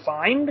bit more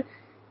defined,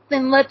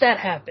 then let that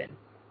happen.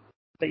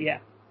 But yeah.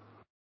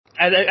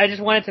 I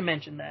just wanted to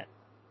mention that.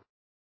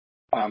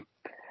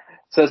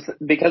 So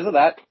because of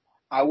that,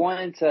 I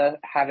wanted to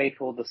have a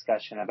full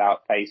discussion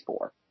about Phase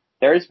 4.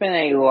 There's been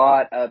a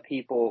lot of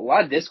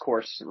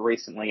discourse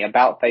recently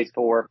about Phase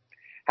 4,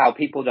 how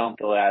people don't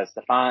feel it as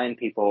defined,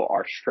 people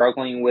are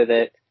struggling with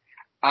it.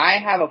 I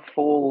have a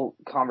full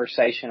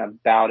conversation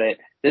about it.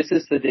 This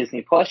is the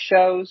Disney Plus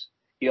shows.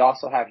 You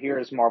also have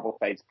Heroes Marvel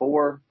Phase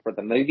 4 for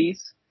the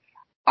movies.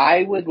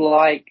 I would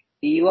like,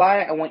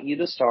 Eli, I want you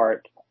to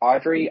start.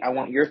 Audrey, I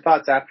want your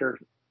thoughts after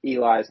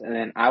Eli's, and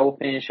then I will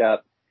finish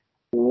up.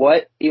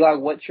 Eli,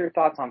 what's your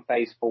thoughts on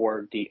Phase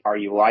 4? Are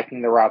you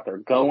liking the route they're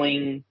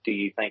going? Do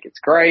you think it's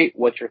great?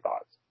 What's your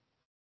thoughts?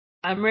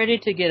 I'm ready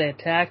to get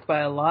attacked by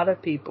a lot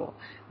of people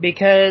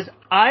because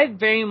I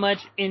very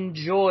much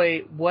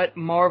enjoy what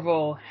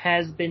Marvel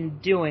has been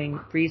doing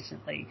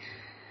recently.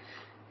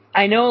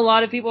 I know a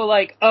lot of people are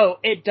like, oh,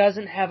 it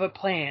doesn't have a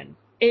plan.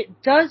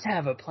 it does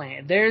have a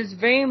plan. There's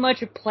very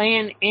much a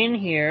plan in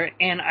here,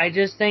 and I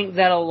just think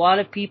that a lot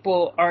of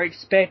people are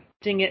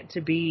expecting it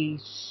to be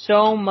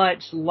so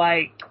much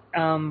like,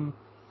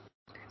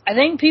 I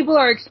think people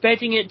are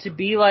expecting it to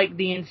be like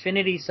the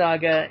Infinity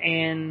Saga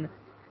and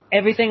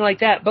everything like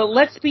that. But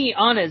let's be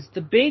honest,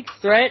 the big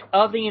threat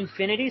of the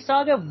Infinity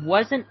Saga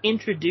wasn't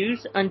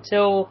introduced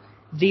until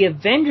the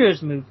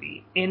Avengers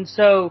movie. And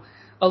so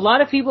a lot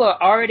of people are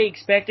already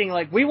expecting,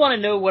 like, we want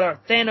to know what our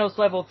Thanos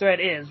level threat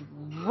is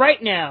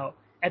right now,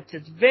 at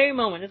this very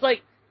moment. It's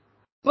like,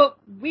 but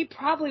we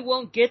probably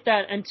won't get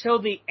that until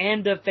the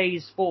end of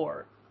Phase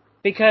 4.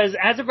 Because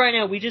as of right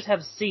now, we just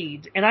have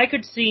seeds. And I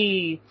could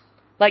see,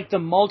 like, the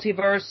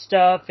multiverse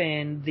stuff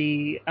and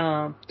the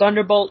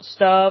Thunderbolt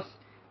stuff,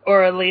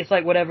 or at least,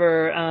 like,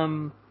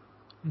 whatever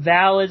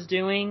Val is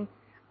doing.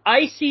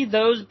 I see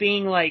those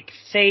being, like,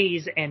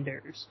 phase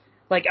enders.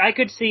 Like, I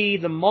could see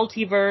the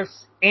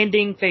multiverse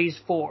ending Phase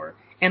 4,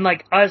 and,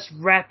 like, us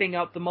wrapping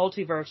up the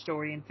multiverse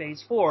story in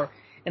Phase 4.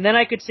 And then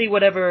I could see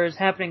whatever is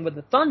happening with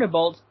the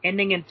Thunderbolts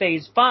ending in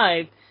Phase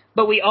 5,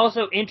 but we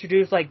also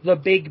introduce, like, the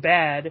big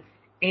bad,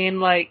 and,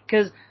 like,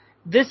 cause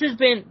this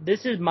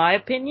is my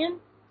opinion.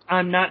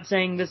 I'm not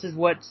saying this is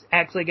what's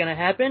actually gonna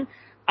happen.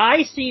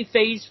 I see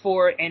Phase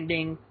 4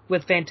 ending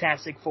with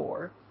Fantastic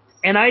Four.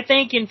 And I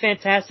think in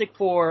Fantastic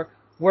Four,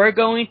 we're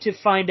going to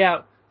find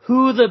out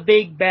who the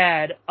big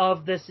bad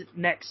of this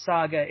next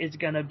saga is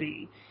gonna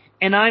be.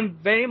 And I'm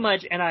very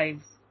much,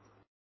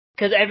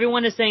 because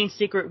everyone is saying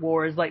Secret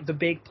Wars, like the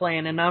big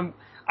plan, and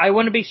I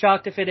wouldn't be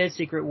shocked if it is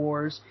Secret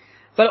Wars.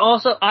 But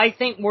also, I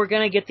think we're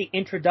gonna get the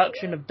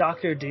introduction of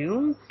Doctor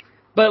Doom,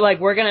 but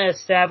like we're gonna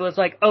establish,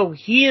 like, oh,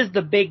 he is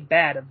the big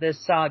bad of this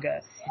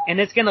saga. And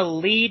it's gonna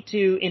lead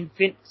to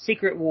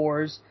Secret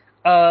Wars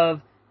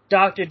of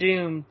Doctor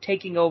Doom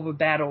taking over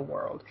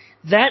Battleworld.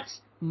 That's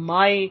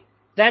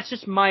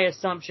just my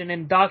assumption,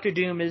 and Doctor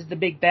Doom is the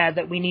big bad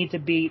that we need to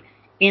beat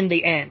in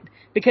the end.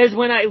 Because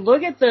when I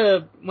look at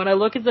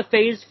the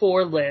Phase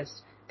 4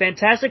 list,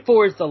 Fantastic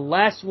Four is the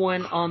last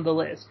one on the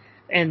list.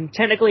 And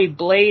technically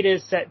Blade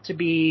is set to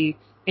be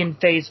in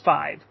Phase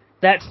 5.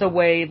 That's the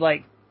way,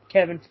 like,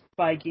 Kevin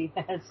Feige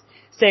has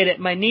stated.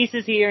 My niece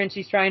is here and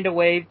she's trying to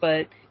wave,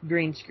 but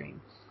green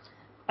screen.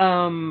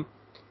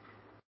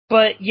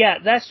 But yeah,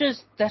 that's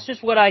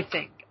just what I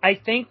think. I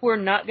think we're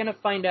not gonna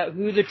find out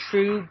who the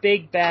true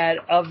big bad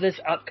of this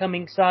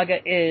upcoming saga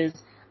is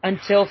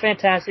until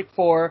Fantastic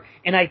Four,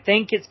 and I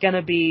think it's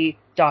gonna be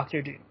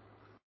Doctor Doom.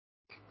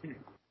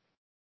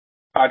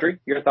 Audrey,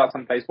 your thoughts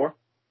on Phase 4?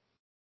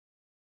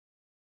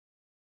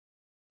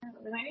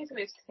 The movies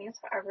we've seen,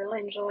 so I really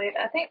enjoyed.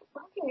 I think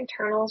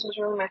Eternals was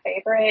really my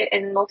favorite,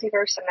 and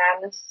Multiverse of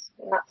Madness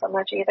not so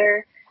much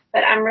either.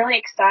 But I'm really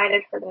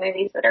excited for the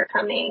movies that are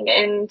coming.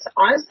 And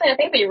honestly, I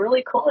think it'd be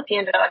really cool if you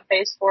ended up in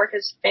Phase 4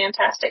 because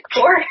Fantastic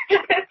Four.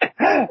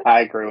 I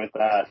agree with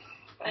that.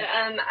 But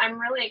I'm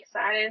really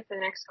excited for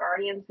the next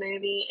Guardians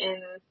movie,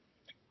 and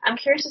I'm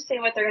curious to see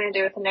what they're going to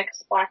do with the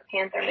next Black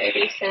Panther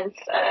movie since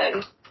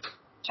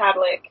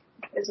Chadwick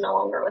is no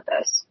longer with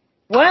us.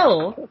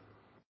 Well,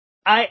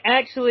 I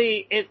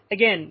actually,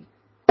 again...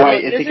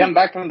 Wait, is he come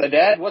back from the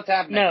dead? What's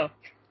happening? No.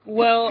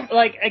 Well,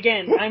 like,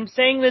 again, I'm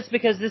saying this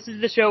because this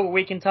is the show where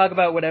we can talk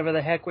about whatever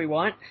the heck we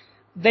want.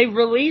 They didn't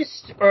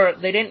release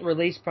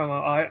promo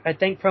art. I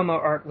think promo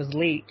art was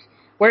leaked,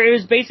 where it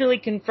was basically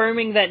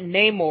confirming that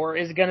Namor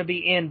is going to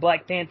be in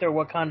Black Panther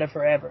Wakanda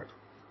Forever.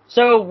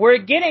 So we're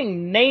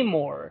getting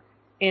Namor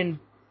in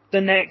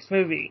the next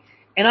movie.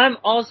 And I'm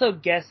also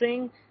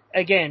guessing,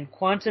 again,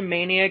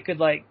 Quantumania could,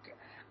 like,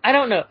 I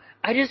don't know.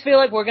 I just feel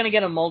like we're gonna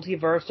get a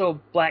multiversal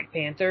Black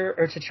Panther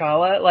or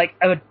T'Challa, like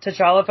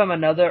T'Challa from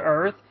another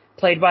Earth,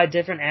 played by a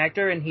different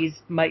actor, and he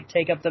might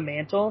take up the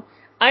mantle.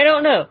 I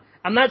don't know.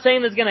 I'm not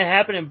saying that's gonna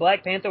happen in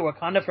Black Panther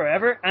Wakanda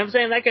Forever. I'm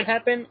saying that could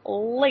happen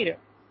later.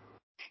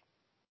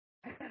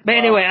 But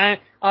anyway,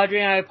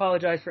 Audrey, I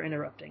apologize for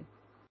interrupting.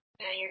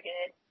 Yeah, you're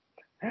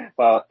good.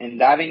 Well, in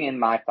diving in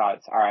my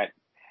thoughts, all right,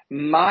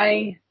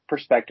 my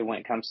perspective when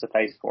it comes to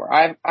Phase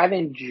 4, I've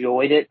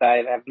enjoyed it, but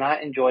I have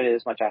not enjoyed it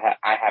as much as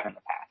I have in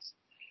the past.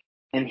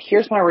 And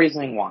here's my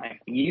reasoning why.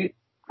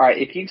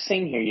 If you've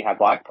seen here, you have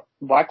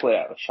Black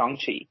Widow,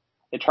 Shang-Chi,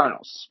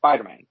 Eternals,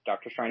 Spider-Man,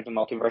 Doctor Strange and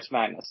Multiverse of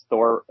Madness,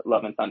 Thor,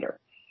 Love and Thunder.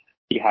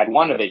 You had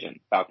WandaVision,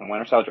 Falcon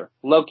Winter Soldier,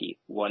 Loki,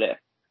 What If,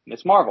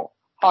 Ms. Marvel,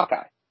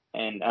 Hawkeye,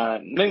 and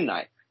Moon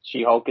Knight,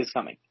 She-Hulk is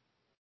coming.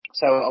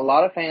 So a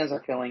lot of fans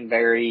are feeling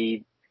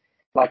very,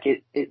 like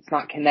it's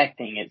not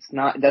connecting, it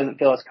doesn't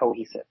feel as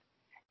cohesive.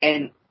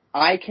 And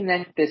I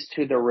connect this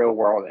to the real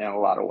world in a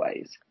lot of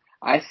ways.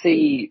 I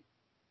see,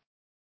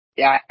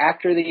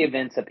 after the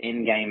events of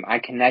Endgame, I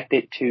connect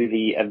it to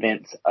the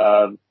events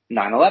of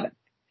 9/11.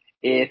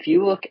 If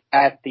you look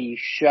at the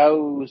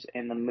shows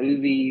and the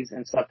movies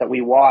and stuff that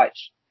we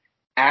watched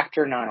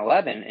after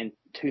 9/11 in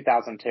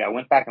 2002, I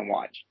went back and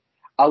watched.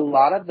 A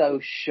lot of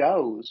those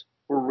shows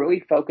were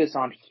really focused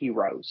on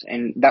heroes,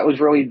 and that was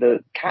really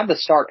the kind of the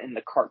start in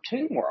the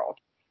cartoon world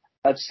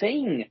of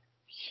seeing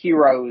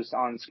heroes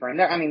on screen.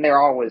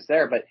 They're always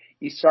there, but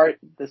you start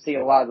to see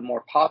a lot of the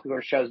more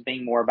popular shows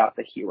being more about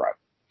the hero.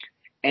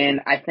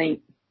 And I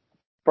think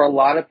for a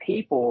lot of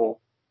people,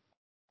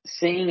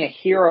 seeing a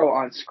hero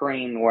on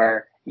screen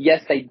where,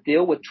 yes, they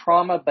deal with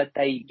trauma, but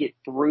they get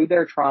through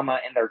their trauma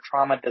and their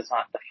trauma does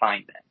not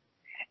define them.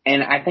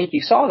 And I think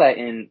you saw that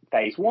in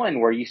phase one,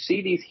 where you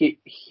see these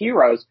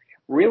heroes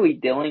really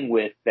dealing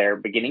with their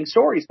beginning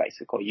stories,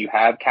 basically. You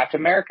have Captain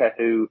America,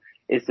 who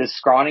is this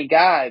scrawny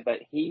guy,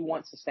 but he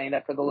wants to stand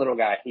up for the little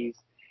guy.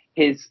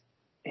 His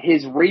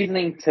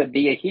reasoning to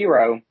be a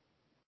hero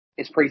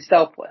is pretty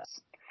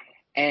selfless.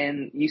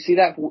 And you see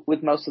that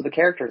with most of the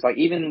characters, like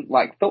even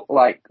like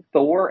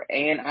Thor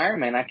and Iron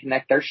Man. I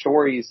connect their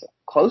stories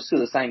close to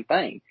the same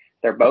thing.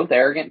 They're both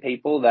arrogant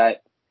people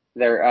that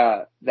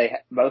they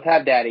both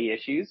have daddy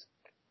issues.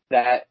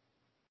 That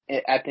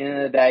at the end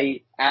of the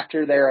day,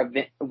 after their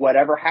event,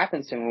 whatever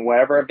happens to them,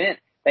 whatever event,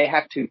 they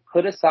have to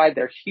put aside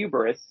their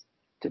hubris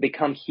to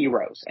become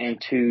heroes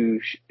and to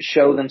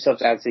show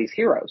themselves as these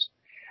heroes.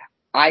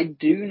 I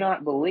do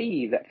not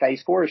believe that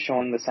Phase 4 is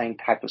showing the same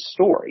type of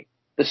story.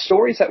 The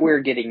stories that we're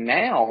getting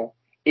now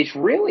is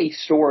really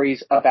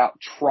stories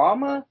about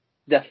trauma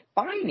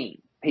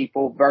defining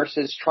people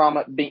versus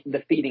trauma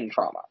defeating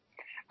trauma.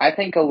 I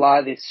think a lot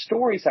of the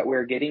stories that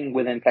we're getting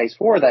within Phase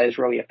 4 that is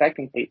really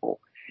affecting people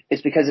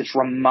is because it's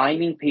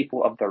reminding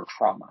people of their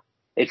trauma.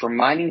 It's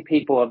reminding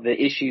people of the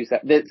issues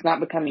that it's not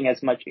becoming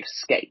as much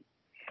escape.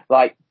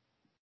 Like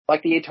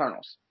the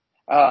Eternals.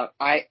 I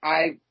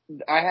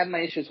have my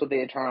issues with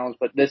the Eternals,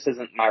 but this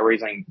isn't my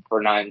reasoning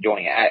for not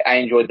enjoying it. I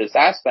enjoyed this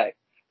aspect,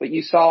 but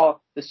you saw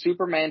the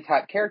Superman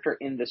type character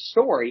in the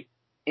story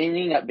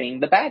ending up being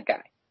the bad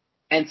guy.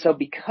 And so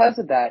because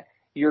of that,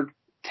 you're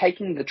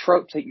taking the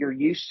tropes that you're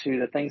used to,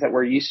 the things that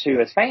we're used to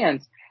as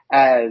fans,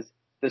 as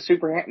the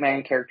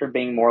Superman character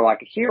being more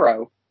like a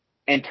hero,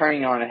 and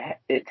turning on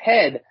its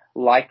head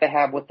like they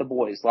have with The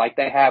Boys, like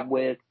they have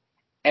with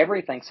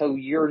everything. So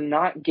you're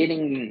not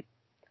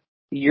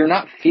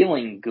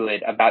feeling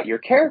good about your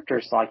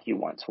characters like you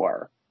once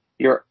were.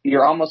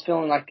 You're almost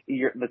feeling like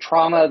the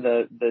trauma,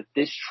 the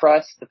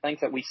distrust, the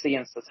things that we see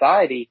in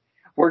society,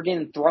 we're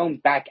getting thrown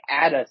back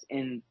at us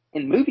in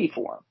movie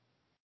form.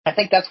 I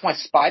think that's why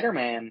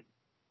Spider-Man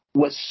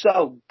was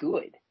so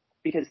good,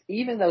 because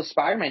even though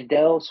Spider-Man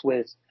deals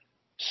with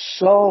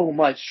so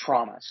much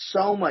trauma,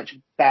 so much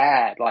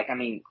bad,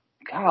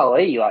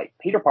 golly,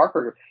 Peter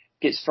Parker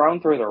gets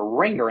thrown through the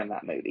ringer in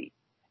that movie.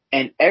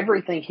 And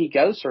everything he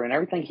goes through and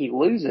everything he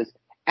loses,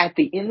 at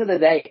the end of the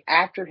day,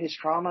 after his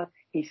trauma,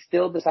 he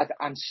still decides,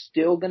 I'm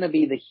still going to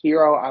be the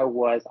hero I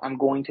was. I'm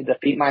going to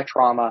defeat my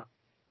trauma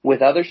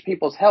with other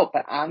people's help,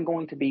 but I'm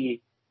going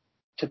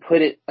to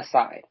put it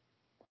aside.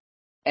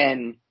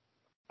 And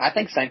I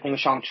think same thing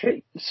with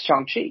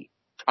Shang-Chi.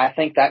 I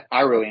think that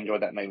I really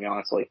enjoyed that movie,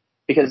 honestly,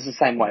 because it's the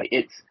same way.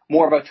 It's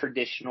more of a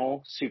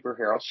traditional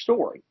superhero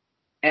story.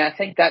 And I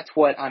think that's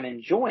what I'm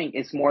enjoying,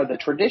 is more of the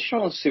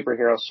traditional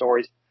superhero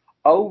stories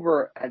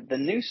over the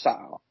new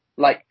style.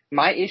 Like,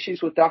 my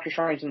issues with Doctor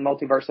Strange and the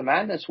Multiverse of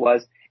Madness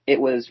was it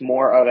was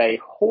more of a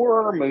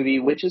horror movie,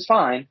 which is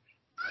fine,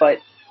 but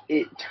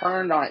it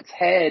turned on its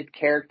head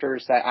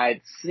characters that I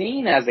had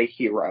seen as a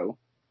hero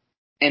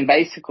and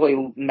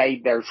basically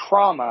made their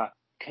trauma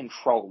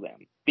control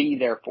them, be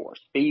their force,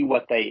 be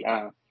what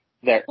their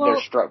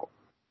struggle.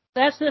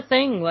 That's the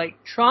thing,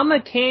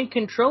 trauma can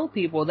control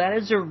people. That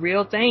is a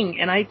real thing,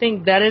 and I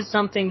think that is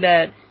something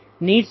that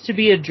needs to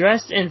be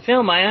addressed in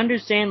film. I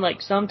understand,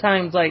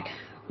 sometimes,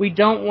 we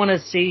don't want to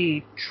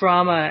see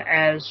trauma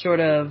as sort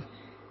of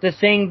the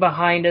thing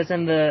behind us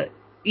and the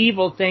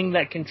evil thing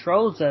that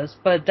controls us,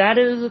 but that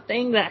is a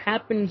thing that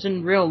happens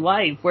in real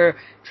life, where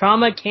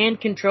trauma can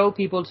control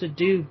people to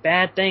do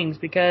bad things,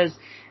 because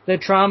the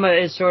trauma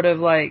is sort of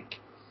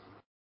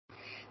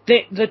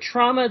the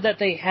trauma that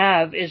they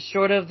have is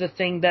sort of the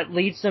thing that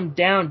leads them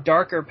down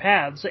darker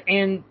paths,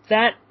 and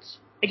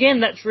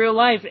that's real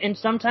life, and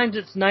sometimes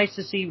it's nice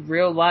to see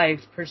real life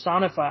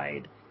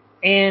personified.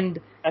 And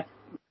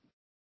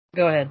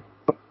go ahead.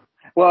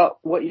 Well,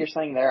 what you're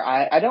saying there,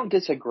 I don't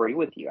disagree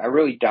with you. I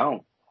really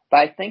don't. But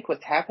I think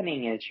what's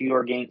happening is you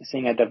are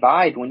seeing a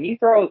divide. When you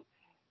throw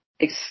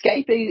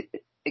escapism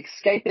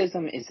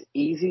is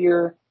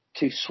easier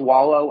to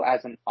swallow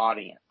as an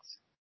audience.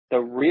 The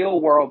real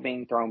world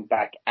being thrown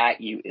back at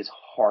you is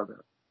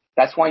harder.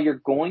 That's why you're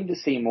going to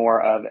see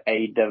more of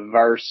a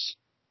diverse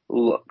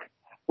look.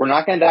 We're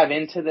not going to dive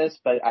into this,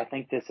 but I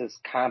think this is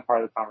kind of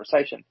part of the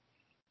conversation.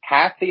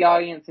 Half the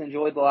audience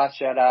enjoyed The Last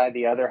Jedi,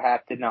 the other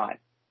half did not.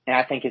 And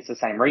I think it's the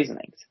same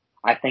reasonings.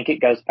 I think it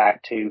goes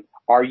back to,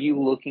 are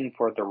you looking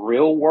for the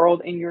real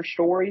world in your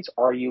stories,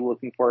 or are you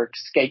looking for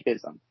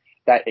escapism?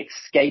 That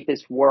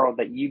escapist world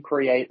that you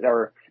create,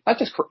 or not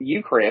just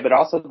you create, but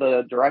also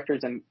the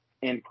directors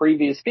in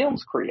previous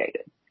films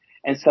created.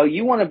 And so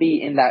you want to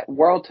be in that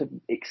world to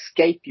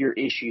escape your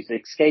issues,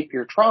 escape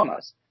your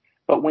traumas.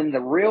 But when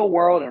the real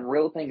world and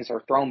real things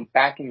are thrown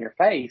back in your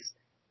face,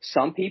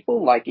 some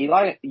people, like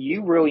Eli,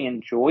 you really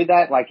enjoy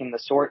that,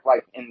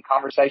 in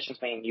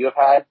conversations me and you have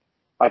had,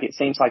 it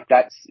seems like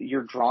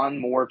you're drawn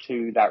more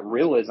to that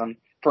realism.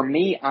 For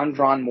me, I'm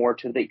drawn more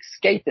to the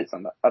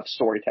escapism of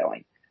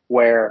storytelling,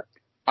 where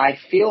I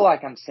feel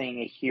like I'm seeing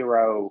a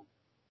hero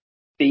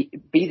be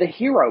the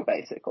hero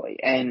basically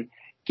and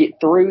get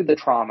through the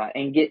trauma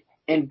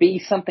and be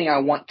something I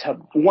want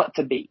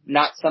to be,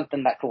 not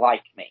something that's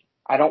like me.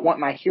 I don't want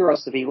my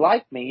heroes to be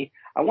like me.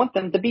 I want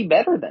them to be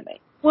better than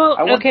me. Well,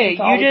 I want okay, them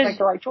to always make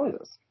the right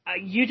choices.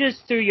 You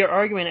just threw your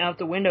argument out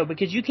the window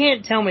because you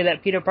can't tell me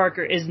that Peter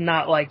Parker is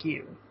not like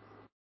you.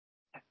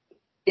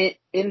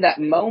 In that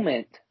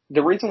moment,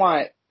 the reason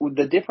why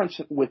the difference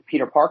with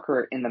Peter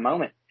Parker in the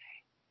moment,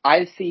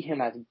 I see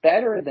him as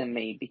better than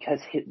me because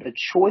the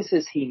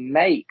choices he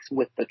makes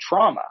with the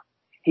trauma,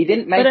 he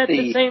didn't make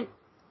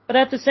But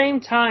at the same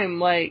time,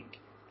 like,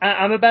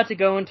 I'm about to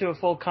go into a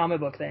full comic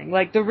book thing.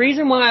 Like, the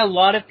reason why a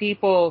lot of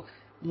people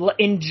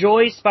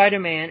enjoy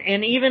Spider-Man,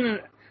 and even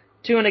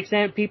to an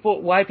extent,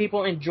 why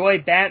people enjoy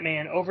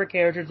Batman over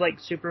characters like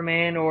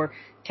Superman or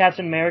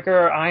Captain America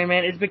or Iron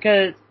Man is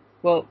because,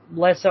 well,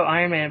 less so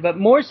Iron Man, but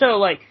more so,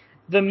 like,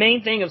 the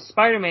main thing of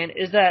Spider-Man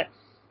is that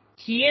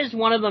he is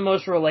one of the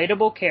most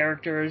relatable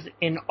characters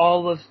in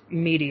all of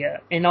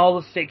media, in all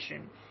of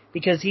fiction.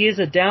 Because he is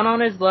a down on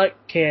his luck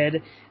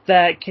kid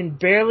that can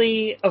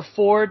barely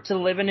afford to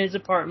live in his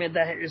apartment,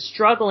 that is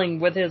struggling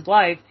with his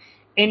life,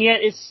 and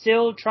yet is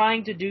still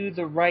trying to do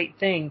the right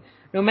thing.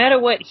 No matter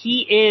what,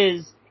 he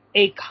is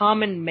a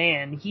common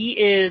man. He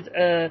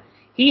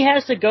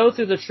has to go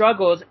through the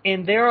struggles,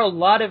 and there are a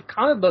lot of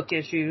comic book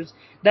issues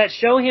that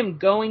show him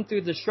going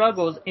through the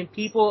struggles, and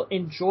people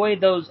enjoy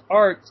those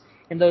arcs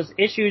and those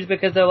issues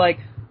because they're like,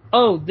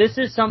 oh, this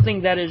is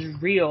something that is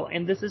real,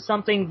 and this is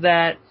something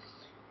that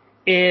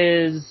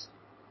is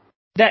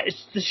the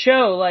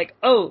show, like,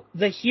 oh,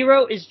 the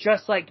hero is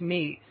just like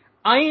me.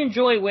 I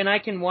enjoy when I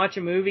can watch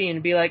a movie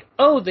and be like,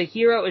 oh, the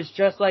hero is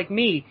just like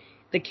me.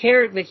 The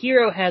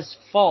hero has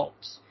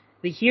faults.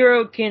 The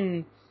hero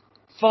can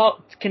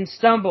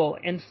stumble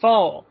and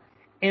fall.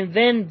 And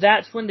then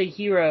that's when the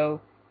hero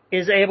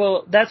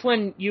that's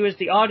when you as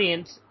the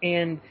audience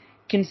and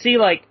can see,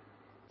 like,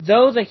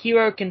 though the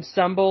hero can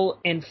stumble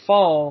and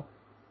fall,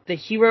 the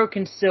hero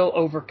can still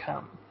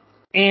overcome.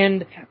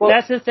 And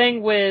that's the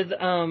thing with,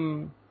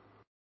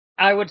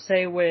 I would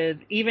say with,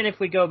 even if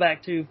we go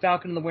back to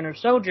Falcon and the Winter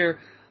Soldier,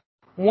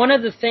 one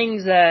of the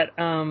things that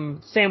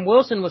Sam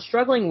Wilson was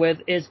struggling with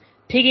is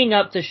picking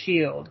up the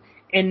shield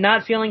and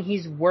not feeling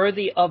he's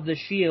worthy of the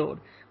shield.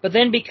 But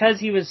then because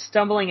he was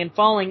stumbling and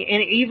falling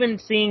and even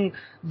seeing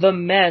the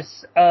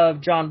mess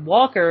of John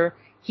Walker,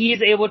 he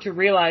is able to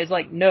realize,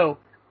 like, no,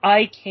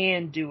 I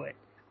can do it.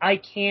 I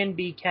can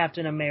be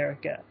Captain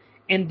America.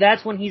 And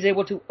that's when he's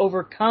able to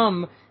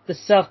overcome the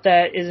stuff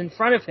that is in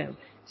front of him.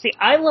 See,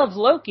 I love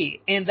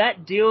Loki, and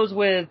that deals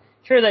with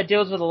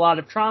a lot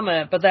of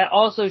trauma, but that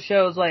also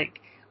shows, like,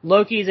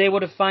 Loki is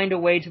able to find a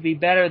way to be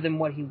better than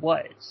what he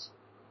was.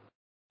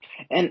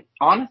 And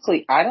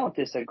honestly, I don't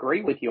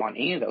disagree with you on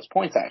any of those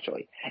points,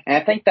 actually. And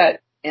I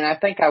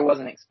think I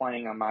wasn't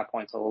explaining on my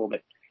points a little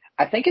bit.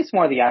 I think it's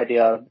more the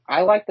idea of,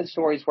 I like the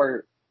stories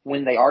where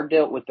when they are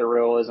dealt with the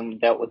realism,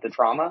 dealt with the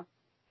trauma,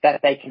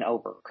 that they can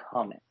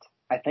overcome it.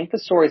 I think the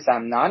stories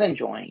I'm not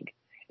enjoying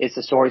is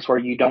the stories where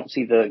you don't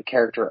see the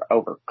character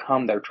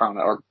overcome their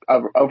trauma or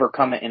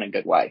overcome it in a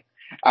good way.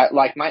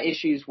 Like my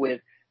issues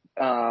with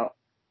Multiverse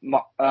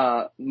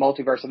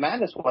of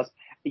Madness was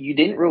you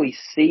didn't really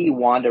see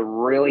Wanda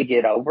really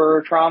get over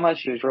her trauma.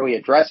 She was really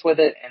addressed with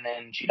it, and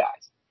then she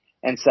dies.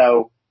 And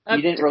so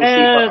you didn't really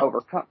see her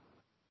overcome.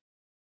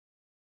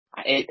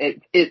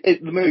 The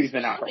movie's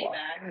been out for a while.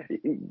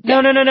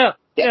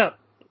 No.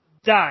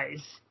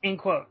 Dies, in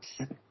quotes.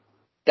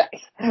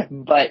 Dies.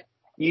 But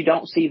you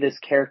don't see this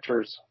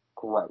character's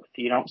growth.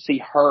 You don't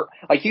see her,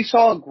 like, you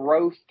saw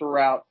growth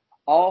throughout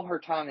all her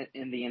time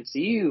in the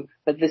MCU,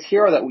 but this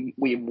hero that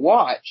we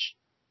watched,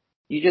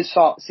 you just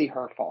see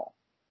her fall.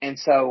 And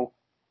so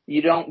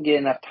you don't get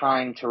enough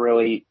time to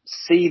really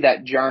see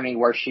that journey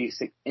where she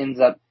ends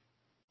up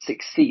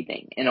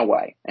succeeding in a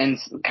way. And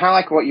kind of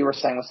like what you were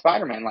saying with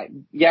Spider-Man, like,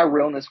 yeah,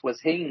 realness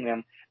was hitting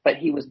him, but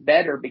he was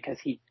better because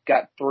he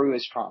got through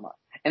his trauma.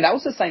 And that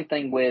was the same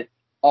thing with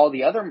all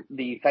the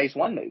Phase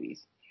 1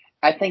 movies.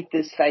 I think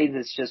this phase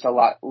is just a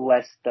lot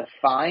less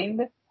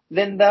defined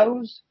than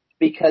those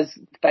because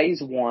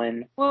Phase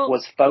 1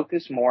 was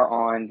focused more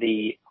on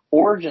the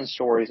origin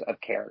stories of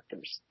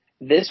characters.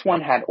 This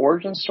one had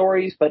origin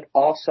stories, but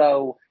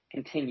also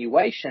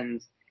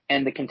continuations,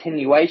 and the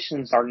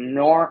continuations are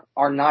not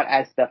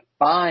as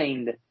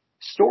defined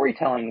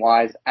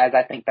storytelling-wise as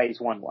I think Phase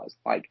 1 was.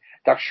 Like,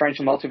 Doctor Strange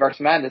and Multiverse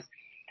of Madness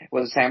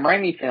was a Sam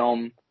Raimi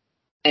film,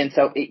 and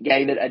so it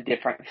gave it a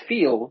different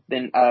feel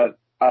than a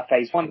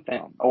Phase 1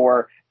 film.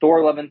 Or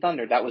Thor Love and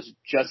Thunder, that was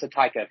just a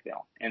Taika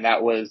film, and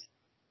that was,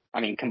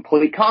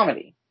 complete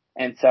comedy.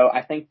 And so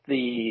I think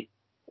the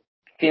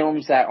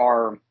films that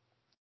are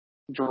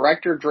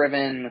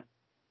director-driven,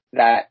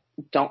 that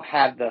don't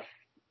have a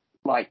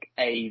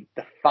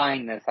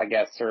definedness, I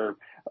guess, or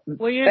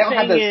what you're they don't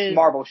have this is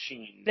Marvel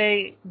sheen.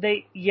 They're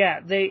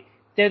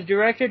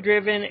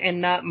director-driven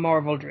and not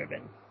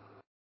Marvel-driven.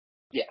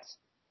 Yes.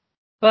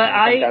 But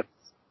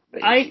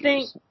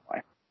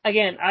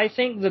again, I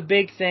think the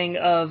big thing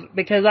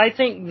because I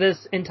think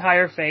this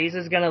entire phase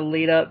is going to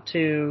lead up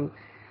again,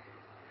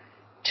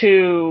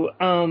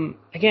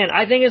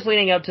 I think it's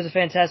leading up to the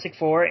Fantastic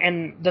Four,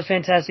 and the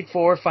Fantastic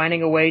Four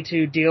finding a way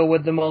to deal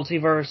with the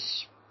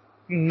multiverse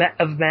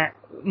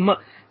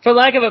for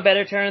lack of a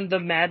better term, the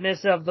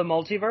madness of the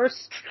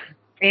multiverse,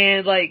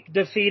 and like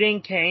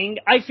defeating Kang.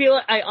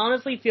 I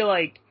honestly feel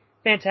like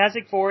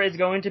Fantastic Four is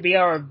going to be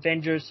our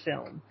Avengers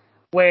film,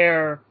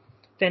 where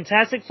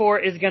Fantastic Four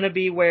is going to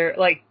be where,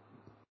 like,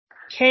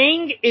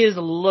 Kang is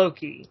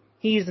Loki.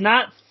 He's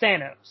not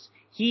Thanos.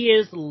 He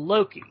is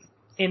Loki,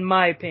 in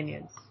my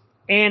opinion.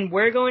 And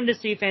we're going to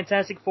see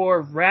Fantastic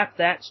Four wrap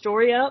that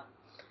story up.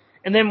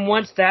 And then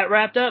once that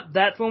wrapped up,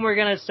 that's when we're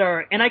going to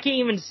start. And I can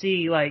even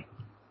see, like,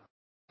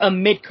 a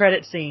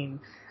mid-credit scene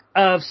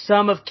of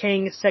some of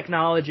Kang's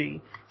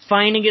technology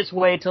finding its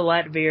way to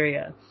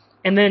Latveria.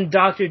 And then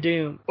Doctor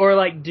Doom, or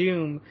like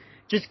Doom,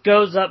 just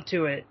goes up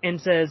to it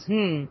and says,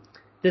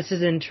 this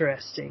is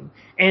interesting.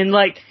 And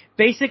like,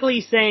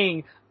 basically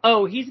saying,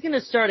 oh, he's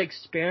gonna start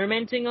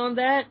experimenting on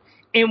that,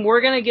 and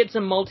we're gonna get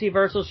some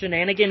multiversal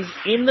shenanigans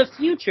in the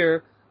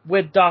future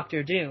with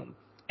Doctor Doom.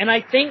 And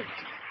I think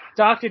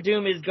Doctor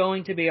Doom is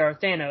going to be our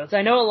Thanos.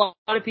 I know a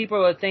lot of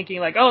people are thinking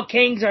like, oh,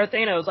 Kang's our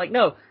Thanos. Like,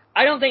 no,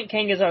 I don't think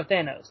Kang is our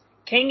Thanos.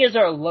 Kang is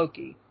our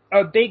Loki,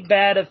 our big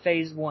bad of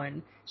Phase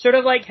 1. Sort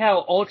of like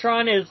how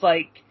Ultron is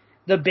like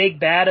the big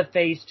bad of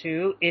Phase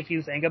 2, if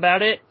you think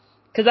about it.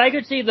 Because I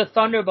could see the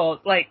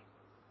Thunderbolt, like,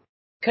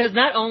 because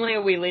not only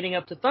are we leading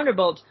up to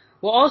Thunderbolts,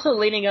 we're also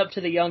leading up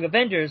to the Young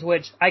Avengers,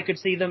 which I could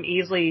see them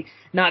easily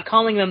not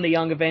calling them the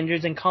Young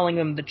Avengers and calling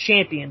them the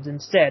Champions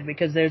instead,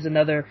 because there's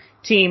another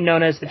team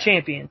known as the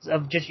Champions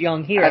of just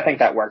young heroes. I think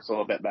that works a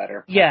little bit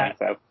better. Yeah. I think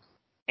so.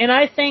 And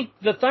I think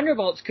the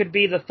Thunderbolts could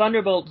be the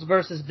Thunderbolts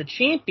versus the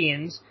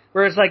Champions,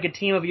 where it's like a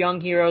team of young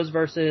heroes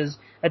versus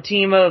a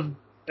team of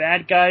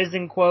bad guys,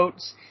 in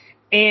quotes.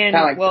 And,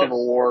 kind of like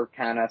Civil War,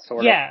 kind of, sort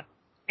of. Yeah.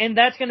 And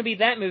that's going to be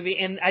that movie,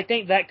 and I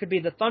think that could be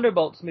the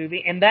Thunderbolts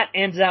movie, and that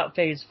ends out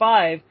Phase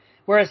 5,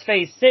 whereas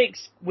Phase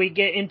 6, we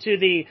get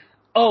into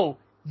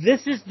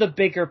this is the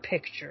bigger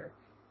picture.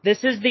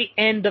 This is the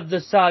end of the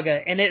saga,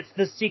 and it's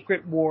the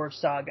Secret War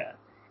saga.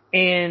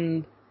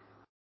 And,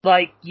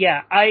 like,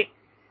 yeah,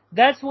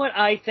 that's what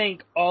I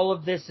think all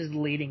of this is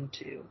leading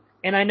to.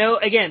 And I know,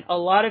 again, a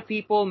lot of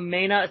people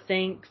may not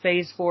think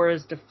Phase 4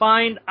 is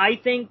defined. I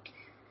think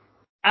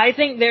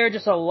there are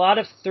just a lot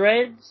of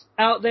threads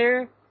out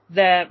there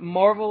that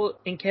Marvel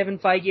and Kevin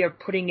Feige are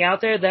putting out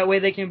there. That way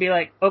they can be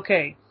like,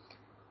 okay,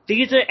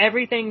 these are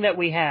everything that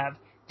we have.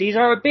 These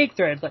are our big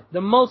threads, like the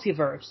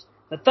multiverse,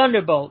 the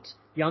Thunderbolts,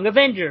 Young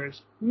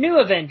Avengers, New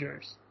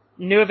Avengers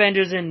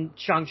in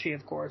Shang-Chi,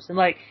 of course. And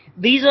like,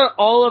 these are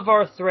all of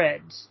our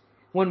threads.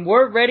 When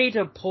we're ready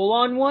to pull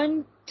on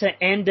one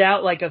to end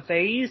out like a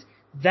phase,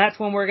 that's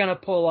when we're gonna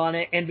pull on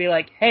it and be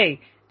like,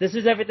 hey, this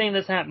is everything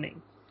that's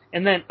happening.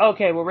 And then,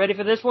 okay, we're ready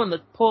for this one,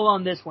 let's pull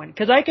on this one.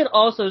 Because I could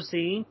also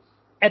see,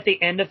 at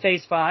the end of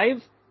Phase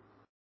 5,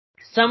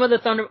 some of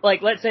the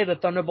let's say the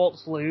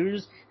Thunderbolts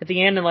lose at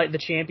the end and like the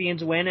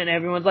Champions win and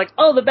everyone's like,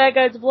 oh, the bad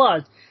guys have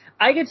lost.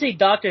 I could see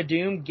Doctor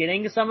Doom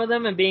getting some of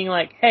them and being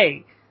like,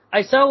 hey,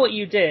 I saw what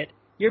you did.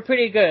 You're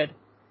pretty good.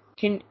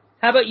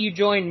 How about you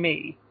join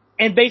me?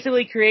 And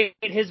basically create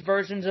his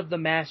versions of the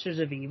Masters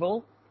of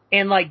Evil.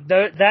 And like,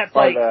 that's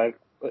like...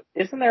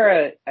 Isn't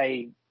there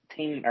a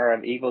team or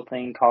an evil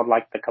thing called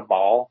like the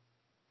Cabal?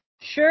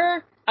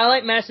 Sure. I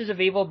like Masters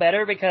of Evil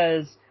better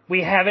because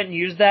we haven't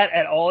used that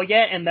at all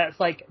yet, and that's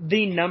like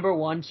the number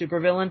one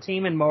supervillain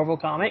team in Marvel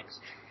Comics.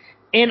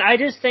 And I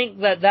just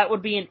think that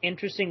would be an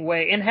interesting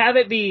way, and have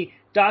it be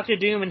Doctor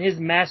Doom and his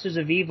Masters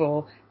of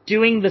Evil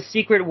doing the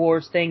Secret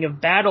Wars thing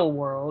of Battle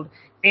World,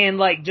 and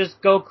like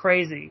just go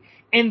crazy.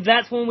 And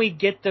that's when we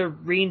get the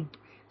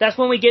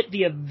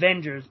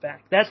Avengers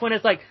back. That's when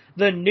it's like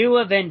the new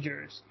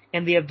Avengers,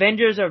 and the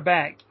Avengers are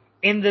back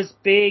in this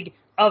big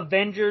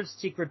Avengers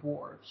Secret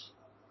Wars.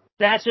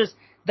 That's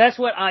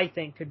what I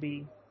think could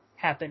be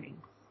happening.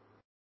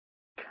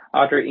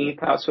 Audrey, any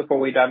thoughts before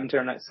we dive into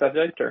our next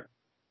subject, or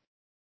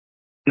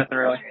nothing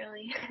really? Not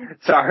really.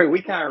 Sorry,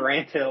 we kind of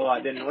ranted a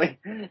lot, didn't we?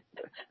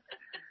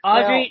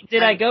 Audrey,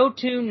 did I go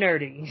too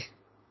nerdy?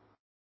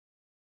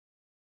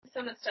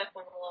 Some of the stuff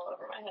went a little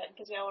over my head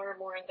because y'all are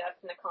more in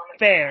depth in the comics.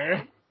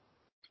 Fair.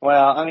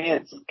 Well, I mean,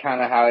 it's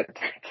kind of how it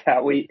turns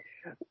out.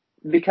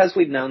 Because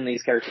we've known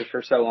these characters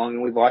for so long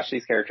and we've watched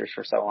these characters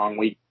for so long,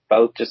 we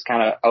both just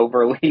kind of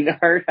overly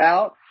nerd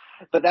out.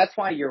 But that's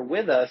why you're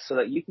with us, so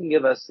that you can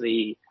give us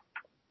the...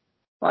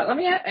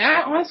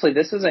 honestly,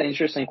 this is an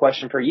interesting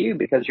question for you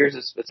because yours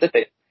is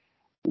specific.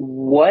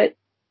 What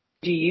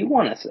do you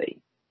want to see?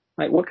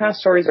 Like, what kind of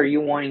stories are you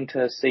wanting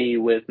to see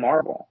with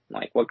Marvel?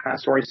 Like, what kind of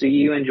stories do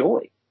you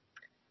enjoy?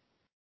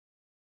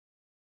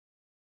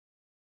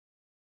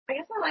 I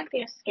guess I like the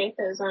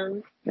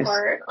escapism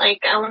part.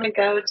 Like, I want to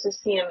go to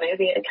see a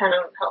movie to kind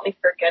of help me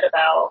forget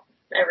about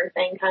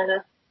everything, kind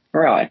of.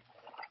 Really?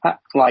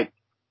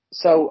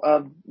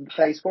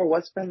 Phase 4,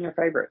 what's been your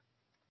favorite?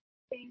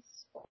 Phase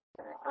 4.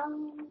 I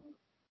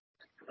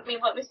mean,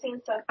 what we've seen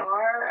so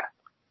far,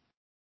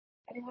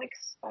 I do like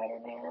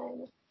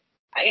Spider-Man.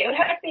 It would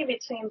have to be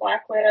between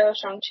Black Widow,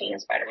 Shang-Chi,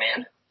 and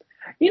Spider-Man.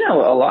 You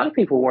know, a lot of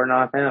people were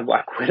not a fan of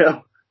Black Widow.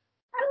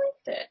 I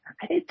liked it.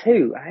 I did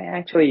too.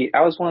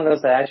 I was one of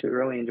those that actually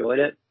really enjoyed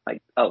it,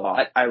 like, a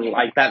lot. I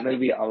liked that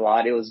movie a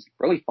lot. It was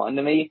really fun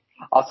to me.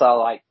 Also, I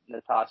like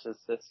Natasha's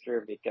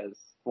sister because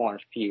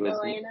Florence Pugh is...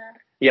 Elena.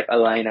 Yep,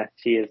 Elena.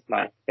 She is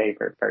my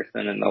favorite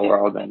person in the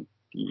world, and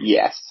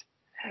yes.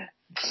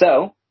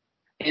 So,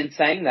 in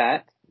saying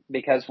that,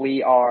 because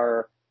we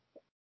are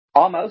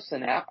almost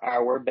an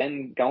hour, we've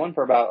been going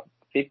for about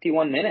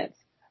 51 minutes,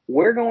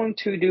 we're going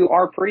to do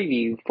our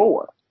preview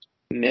for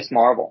Miss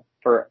Marvel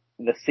for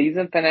the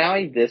season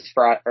finale this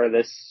Friday, or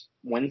this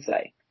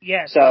Wednesday.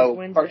 Yes, So, this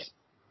Wednesday.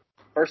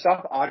 First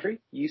off, Audrey,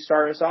 you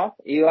start us off,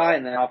 Eli,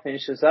 and then I'll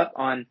finish this up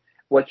on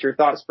what's your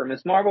thoughts for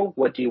Miss Marvel,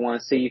 what do you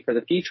want to see for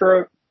the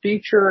future,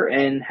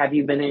 and have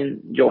you been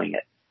enjoying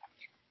it?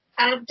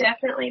 I've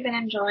definitely been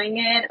enjoying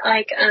it.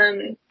 Like,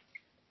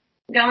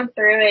 going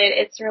through it,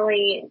 it's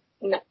really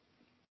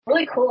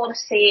cool to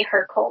see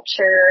her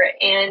culture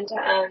and,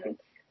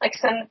 like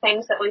some of the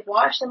things that we've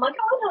watched. I'm like,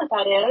 oh, I know what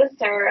that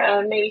is,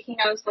 or maybe he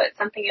knows what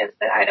something is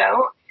that I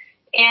don't.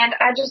 And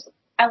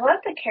I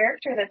love the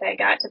character that they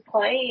got to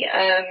play,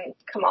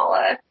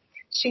 Kamala.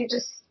 She's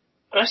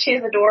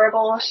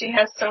adorable. She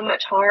has so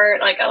much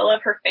heart. Like, I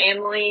love her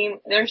family.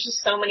 There's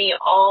just so many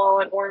awe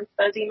and warm,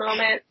 fuzzy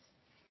moments.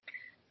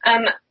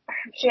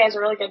 She has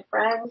really good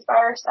friends by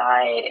her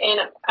side,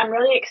 and I'm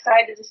really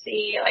excited to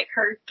see, like,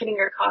 her getting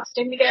her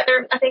costume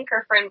together. I think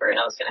her friend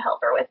Bruno is going to help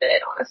her with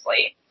it,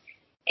 honestly.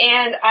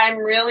 And I'm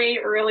really,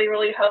 really,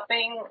 really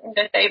hoping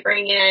that they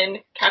bring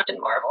in Captain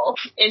Marvel,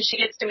 and she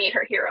gets to meet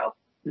her hero.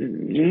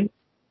 Mm-hmm.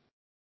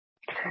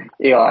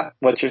 Eli,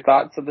 what's your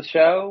thoughts of the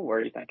show? What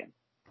are you thinking?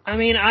 I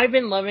mean, I've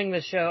been loving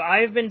the show.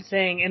 I've been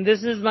saying, and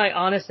this is my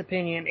honest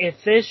opinion, if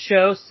this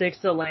show sticks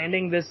to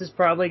landing, this is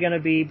probably going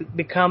to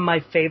become my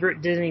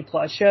favorite Disney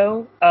Plus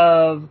show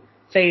of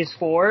Phase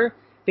 4.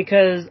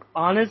 Because,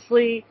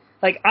 honestly,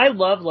 like, I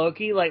love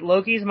Loki. Like,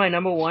 Loki's my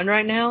number one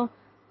right now.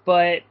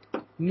 But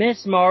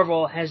Miss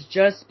Marvel has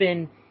just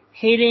been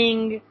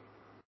hitting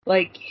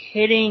the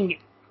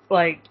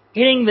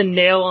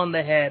nail on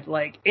the head.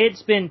 Like,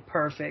 it's been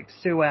perfect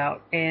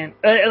throughout. And,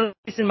 at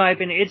least in my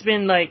opinion, it's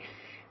been, like,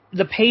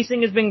 the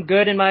pacing has been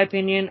good in my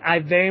opinion. I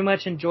very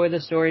much enjoy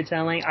the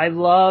storytelling. I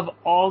love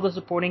all the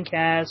supporting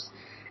cast.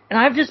 And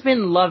I've just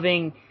been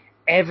loving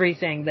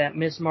everything that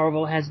Miss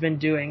Marvel has been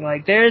doing.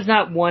 Like, there is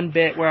not one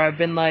bit where I've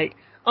been like,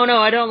 oh no,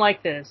 I don't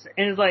like this.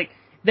 And it's like,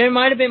 there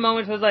might have been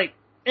moments where it's like,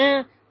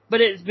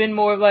 but it's been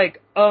more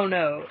like, oh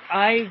no.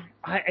 I've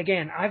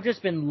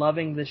just been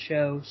loving the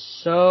show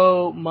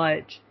so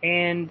much.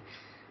 And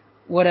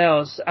what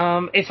else?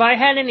 If I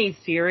had any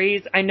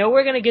theories, I know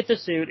we're gonna get the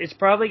suit. It's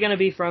probably gonna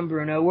be from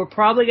Bruno. We're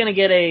probably gonna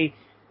get a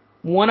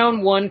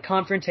one-on-one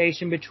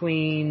confrontation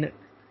between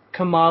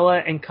Kamala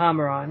and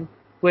Kamran,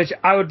 which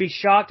I would be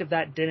shocked if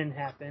that didn't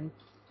happen.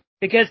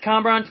 Because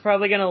Kamran's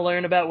probably gonna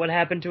learn about what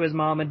happened to his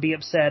mom and be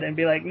upset and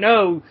be like,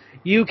 no,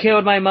 you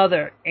killed my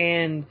mother,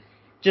 and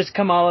just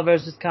Kamala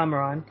versus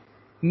Kamran.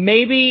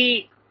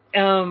 Maybe,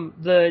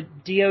 the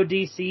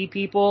DODC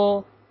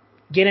people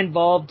get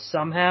involved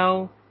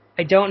somehow.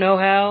 I don't know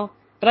how,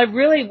 but I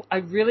really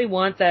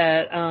want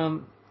that,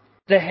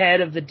 the head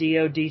of the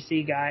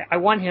DODC guy. I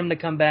want him to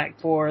come back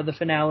for the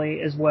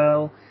finale as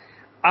well.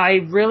 I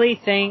really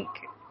think,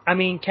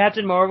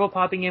 Captain Marvel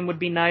popping in would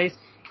be nice.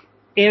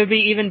 It would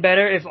be even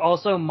better if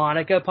also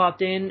Monica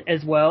popped in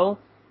as well.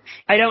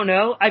 I don't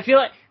know. I feel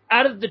like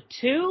out of the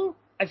two,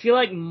 I feel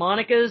like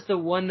Monica's the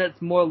one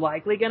that's more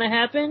likely gonna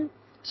happen.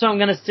 So I'm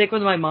gonna stick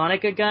with my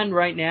Monica gun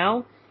right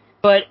now.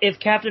 But if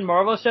Captain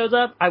Marvel shows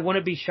up, I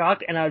wouldn't be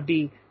shocked and I would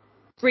be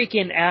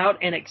freaking out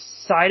and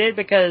excited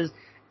because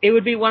it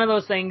would be one of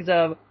those things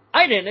of,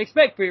 I didn't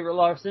expect Brie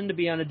Larson to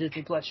be on a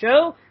Disney Plus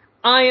show.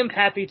 I am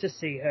happy to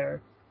see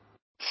her.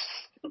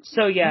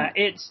 So yeah,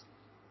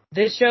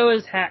 this show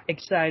is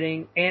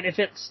exciting, and if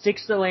it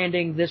sticks to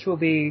landing, this will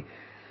be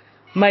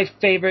my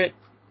favorite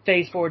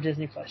Phase 4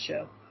 Disney Plus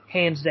show.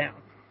 Hands down.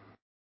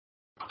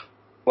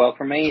 Well,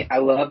 for me, I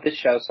love this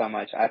show so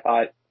much.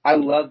 I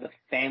love the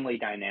family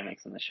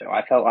dynamics in the show.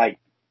 I felt like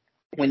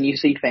when you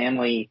see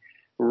family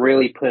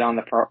really put on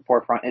the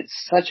forefront, it's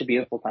such a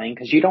beautiful thing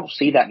because you don't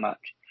see that much.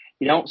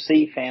 You don't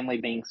see family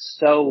being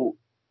so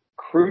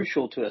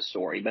crucial to a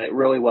story, but it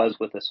really was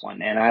with this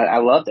one. And I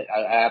loved it.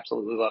 I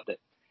absolutely loved it.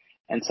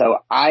 And so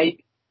I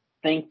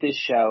think this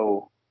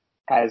show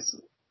has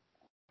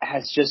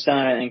just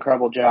done an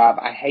incredible job.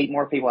 I hate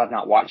more people have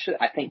not watched it.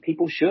 I think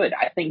people should.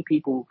 I think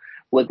people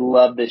would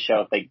love this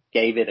show if they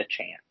gave it a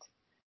chance.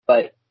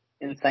 But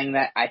in saying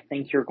that, I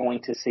think you're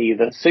going to see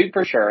the suit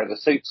for sure. The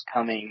suit's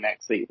coming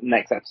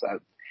next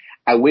episode.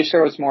 I wish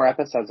there was more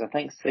episodes. I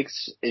think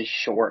 6 is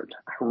short.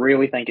 I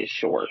really think it's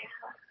short.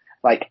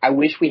 Like, I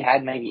wish we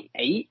had maybe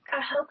 8.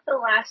 I hope the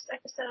last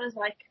episode is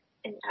like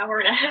an hour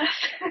and a half.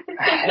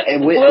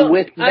 And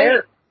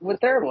with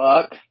their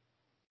luck,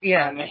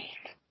 yeah. I mean,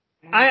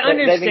 I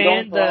understand they've been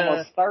going for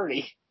almost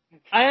 30.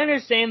 I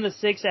understand the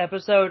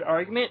 6-episode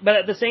argument, but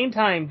at the same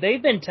time,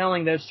 they've been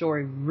telling their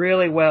story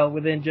really well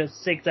within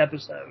just 6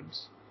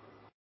 episodes.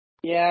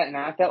 Yeah, and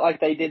I felt like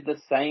they did the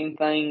same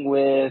thing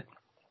with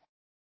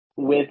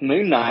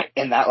Moon Knight,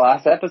 and that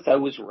last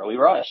episode was really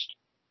rushed.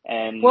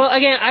 And well,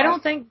 again, I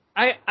don't think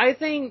I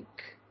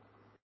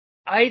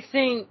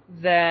think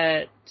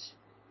that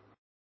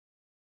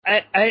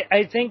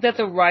I think that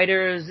the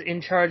writers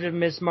in charge of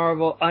Miss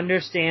Marvel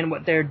understand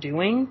what they're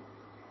doing.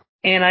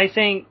 And I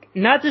think,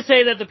 not to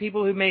say that the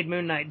people who made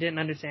Moon Knight didn't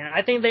understand.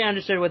 I think they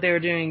understood what they were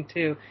doing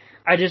too.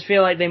 I just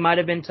feel like they might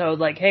have been told,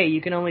 like, hey,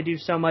 you can only do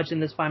so much in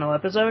this final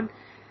episode.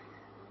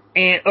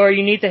 Or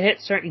you need to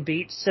hit certain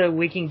beats so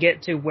we can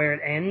get to where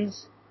it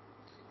ends.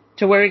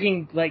 To where we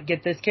can, like,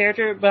 get this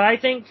character. But I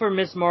think for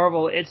Miss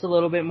Marvel, it's a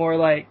little bit more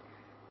like,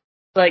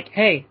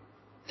 hey,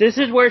 this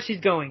is where she's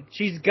going.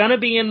 She's gonna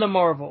be in the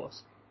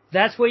Marvels.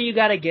 That's where you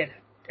gotta get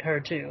her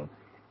to.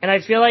 And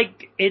I feel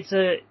like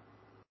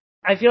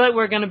I feel like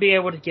we're gonna be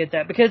able to get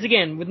that. Because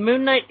again, with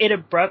Moon Knight,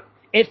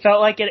 it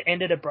felt like it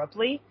ended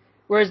abruptly.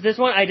 Whereas this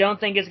one, I don't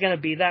think it's gonna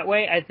be that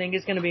way. I think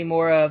it's gonna be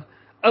more of,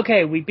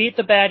 okay, we beat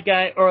the bad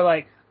guy, or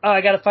like, oh,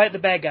 I gotta fight the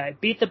bad guy,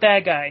 beat the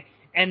bad guy,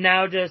 and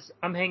now just,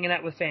 I'm hanging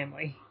out with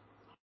family.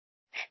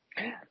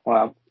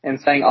 Well, and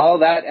saying all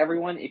that,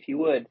 everyone, if you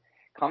would,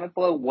 comment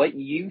below what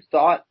you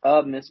thought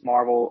of Miss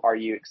Marvel. Are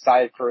you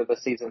excited for the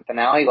season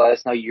finale? Let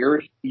us know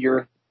your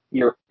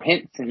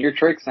hints and your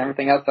tricks and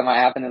everything else that might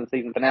happen in the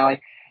season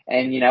finale.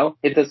 And,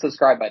 hit the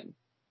subscribe button.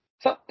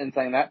 So, in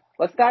saying that,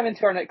 let's dive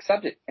into our next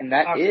subject, and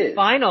that is our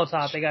final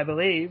topic, I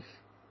believe.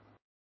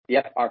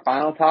 Yep, our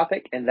final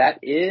topic, and that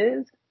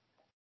is,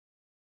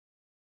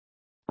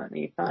 let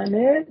me find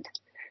it,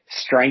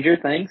 Stranger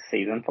Things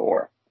Season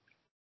 4.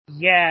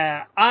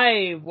 Yeah,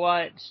 I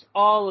watched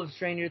all of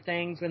Stranger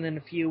Things within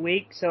a few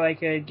weeks so I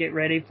could get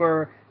ready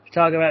to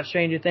talk about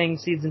Stranger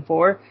Things Season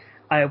 4.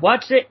 I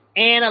watched it,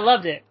 and I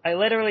loved it. I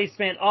literally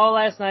spent all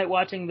last night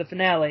watching the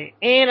finale,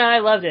 and I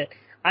loved it.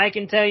 I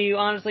can tell you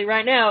honestly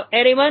right now,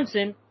 Eddie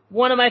Munson,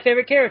 one of my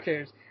favorite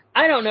characters.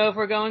 I don't know if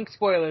we're going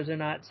spoilers or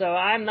not, so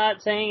I'm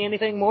not saying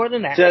anything more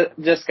than that.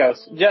 Just go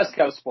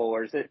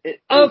spoilers.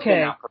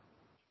 Okay.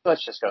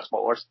 Let's just go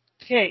spoilers.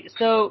 Okay,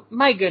 so,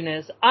 my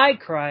goodness, I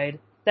cried.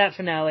 That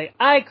finale,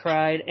 I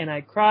cried, and I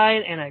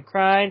cried, and I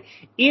cried.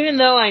 Even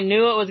though I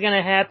knew it was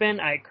gonna happen,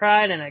 I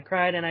cried, and I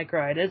cried, and I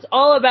cried. It's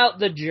all about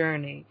the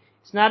journey.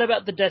 It's not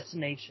about the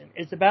destination.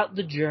 It's about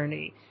the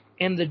journey.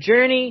 And the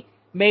journey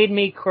made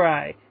me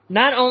cry.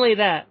 Not only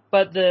that,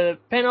 but the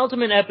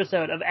penultimate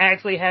episode of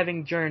actually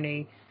having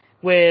Journey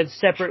with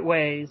Separate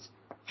Ways.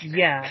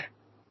 Yeah.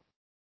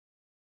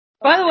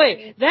 By the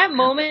way, that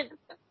moment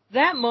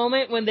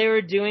when they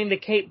were doing the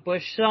Kate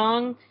Bush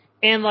song,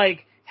 and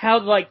like, how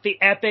like the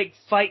epic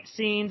fight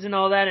scenes and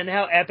all that, and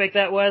how epic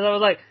that was, I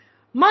was like,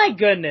 my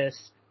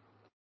goodness,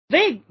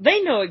 they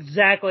know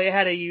exactly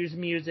how to use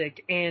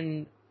music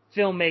in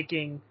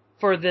filmmaking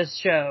for this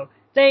show.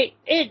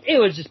 It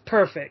was just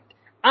perfect.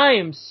 I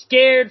am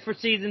scared for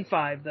season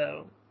 5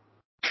 though.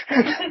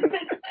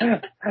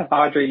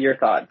 Audrey, your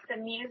thoughts? The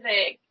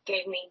music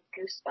gave me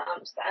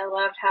goosebumps. I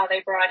loved how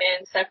they brought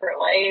in Separate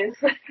Ways.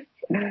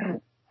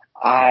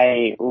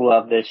 I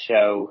love this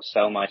show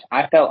so much.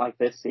 I felt like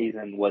this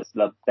season was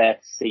the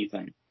best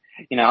season.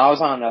 I was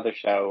on another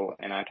show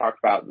and I talked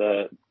about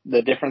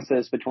the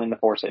differences between the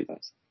 4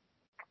 seasons.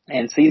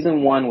 And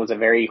season 1 was a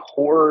very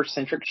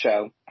horror-centric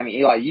show. I mean,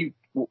 Eli, you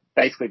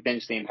basically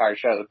binged the entire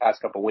show the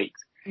past couple of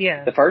weeks.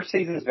 Yeah. The first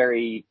season is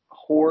very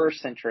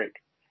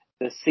horror-centric.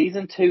 The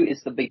season 2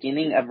 is the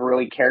beginning of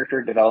really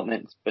character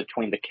development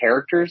between the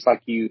characters.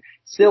 Like, you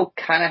still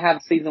kind of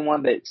have season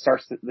 1, but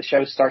the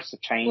show starts to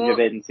change a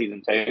bit in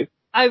season 2.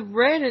 I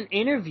read an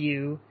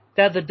interview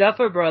that the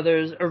Duffer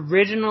Brothers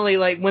originally,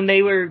 like, when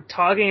they were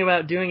talking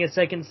about doing a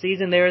second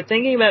season, they were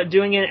thinking about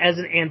doing it as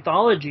an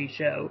anthology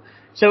show.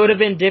 So it would have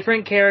been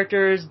different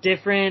characters,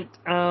 different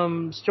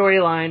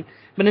storyline,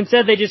 but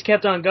instead they just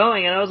kept on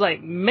going, and I was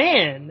like,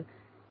 man,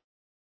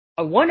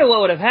 I wonder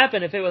what would have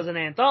happened if it was an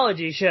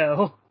anthology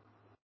show.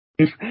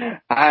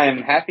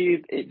 I'm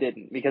happy it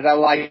didn't, because I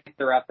liked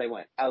the route they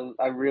went.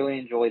 I really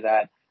enjoy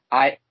that.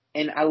 I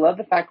love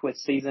the fact with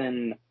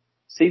season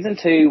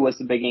 2 was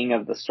the beginning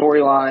of the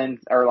storylines,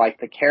 or like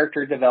the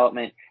character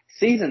development.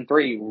 Season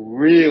 3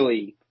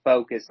 really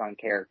focused on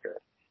character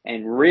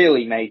and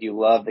really made you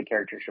love the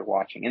characters you're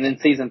watching. And then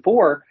season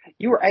 4,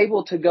 you were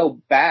able to go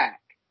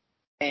back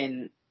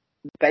and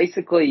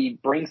basically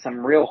bring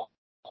some real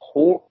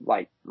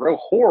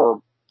horror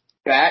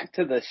back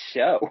to the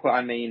show.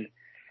 I mean,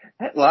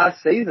 that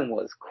last season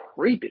was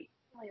creepy.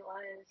 It really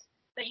was.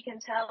 But you can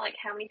tell, like,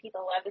 how many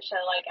people love the show.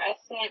 Like, I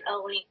sent a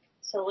link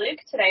to Luke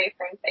today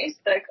from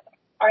Facebook.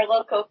 Our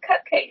local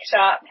cupcake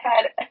shop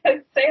had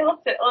a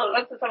sale. It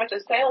wasn't so much a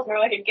sales, more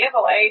like a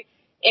giveaway.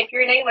 If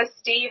your name was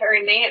Steve or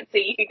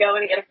Nancy, you could go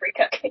in and get a free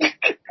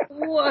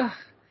cupcake.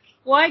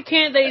 Why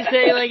can't they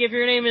say, like, if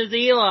your name is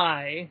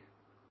Eli?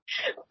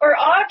 Or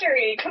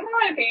Audrey. Come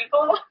on,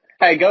 people.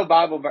 Hey, go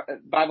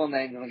Bible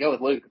names and go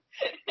with Luke.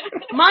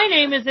 My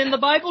name is in the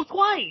Bible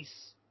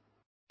twice.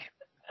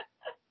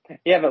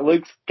 Yeah, but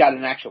Luke's got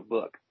an actual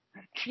book.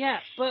 Yeah,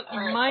 but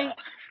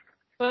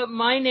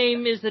my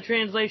name is the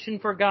translation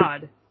for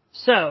God.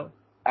 So.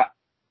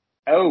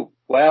 Oh,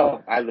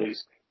 well, I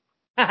lose.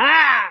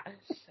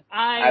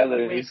 I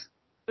lose. win.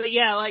 But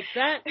yeah, like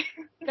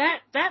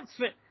that's,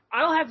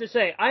 I'll have to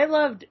say, I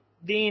loved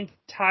the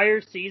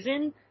entire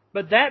season,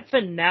 but that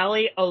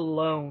finale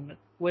alone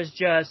was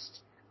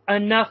just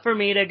enough for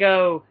me to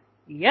go,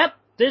 yep,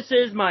 this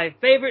is my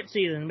favorite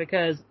season,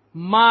 because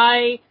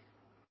my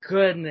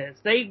goodness,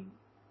 they,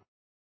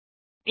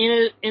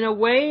 in a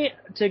way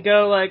to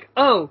go like,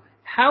 oh,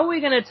 how are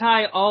we gonna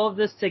tie all of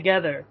this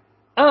together?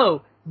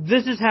 Oh,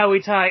 this is how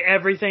we tie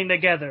everything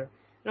together.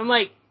 And I'm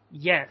like,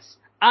 yes,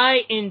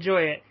 I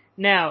enjoy it.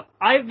 Now,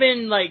 I've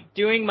been like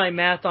doing my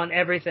math on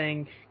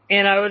everything,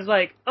 and I was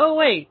like, oh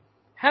wait,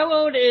 how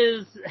old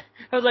is,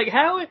 I was like,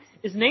 how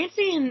is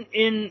Nancy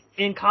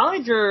in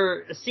college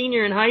or a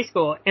senior in high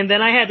school? And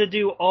then I had to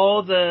do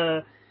all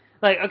the,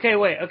 like,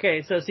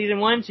 okay, so season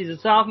 1, she's a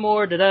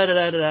sophomore,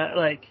 da-da-da-da-da,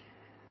 like,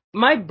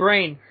 my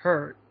brain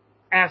hurt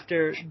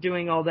after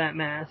doing all that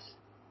math.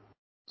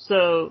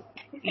 So,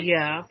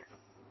 yeah.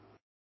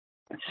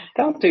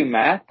 Don't do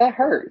math. That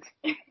hurts.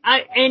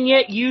 And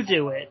yet you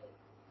do it.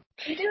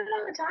 You do it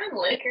all the time,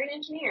 Luke. You're an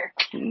engineer.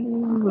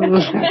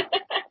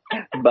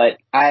 But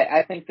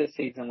I think this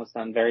season was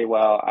done very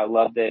well. I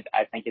loved it.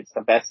 I think it's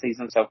the best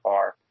season so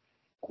far.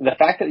 The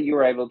fact that you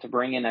were able to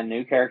bring in a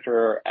new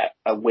character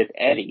with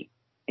Eddie,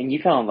 and you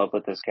fell in love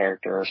with this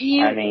character.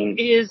 He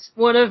is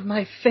one of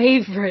my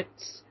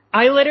favorites.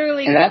 I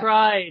literally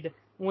cried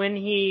when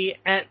he,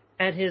 at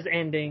his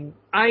ending.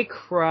 I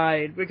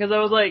cried because I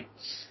was like,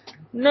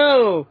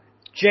 no,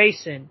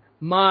 Jason,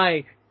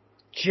 my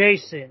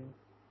Jason.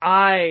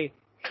 I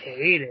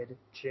hated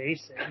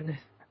Jason.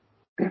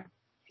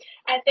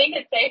 I think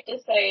it's safe to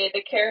say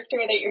the character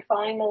that you're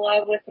falling in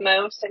love with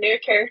most, a new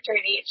character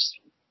in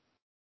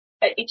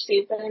each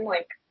season,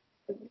 like,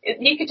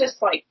 you could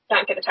just, like,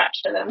 not get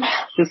attached to them.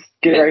 Just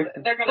get right.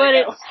 They're gonna but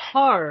go. It's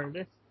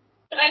hard.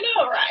 I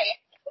know, right?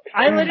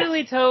 I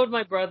literally told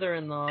my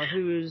brother-in-law,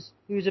 who's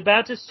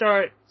about to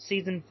start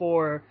season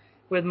 4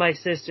 with my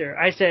sister,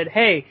 I said,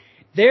 hey,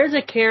 there's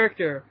a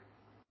character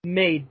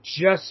made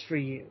just for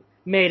you.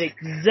 Made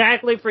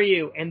exactly for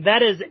you, and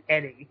that is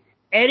Eddie.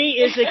 Eddie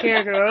is the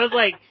character. I was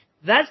like,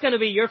 that's gonna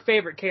be your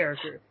favorite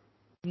character.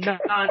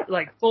 Not,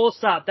 like, full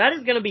stop. That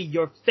is gonna be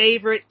your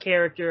favorite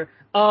character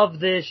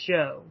of this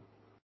show.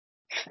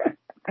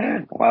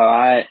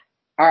 Well,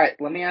 alright,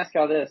 let me ask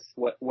y'all this.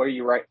 What are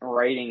you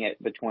rating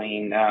it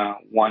between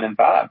 1 and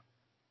 5?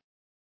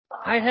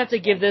 I'd have to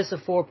give this a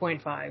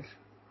 4.5.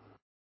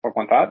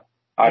 4.5?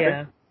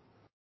 Yeah.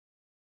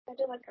 I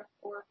do like a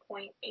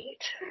 4.8.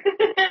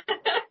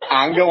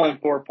 I'm going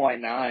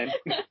 4.9.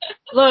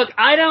 Look,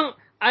 I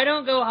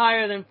don't go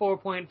higher than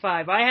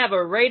 4.5. I have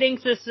a rating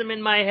system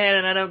in my head,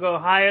 and I don't go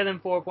higher than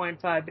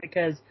 4.5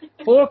 because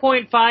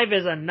 4.5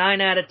 is a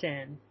 9 out of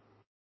 10.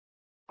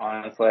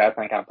 Honestly, I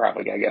think I'm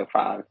probably gonna go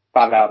 5.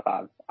 5 out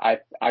of 5.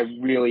 I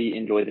really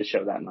enjoyed the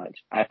show that much.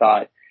 I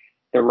thought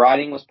the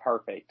writing was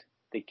perfect.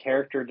 The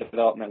character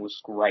development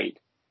was great.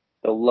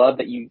 The love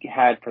that you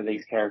had for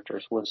these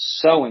characters was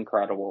so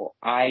incredible.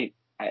 I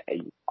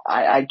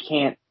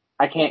can't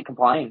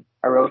complain.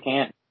 I really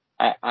can't.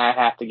 I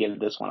have to give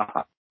this one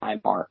a high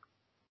mark.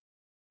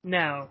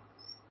 Now,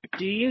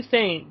 do you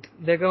think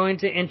they're going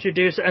to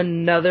introduce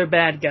another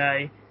bad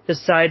guy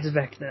besides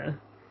Vecna?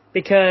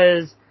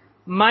 Because,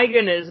 my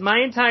goodness, my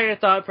entire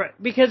thought,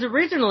 because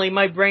originally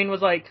my brain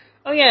was like,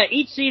 oh yeah,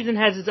 each season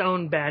has its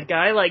own bad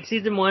guy. Like,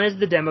 season 1 is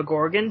the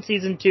Demogorgon,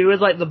 season 2 is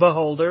like the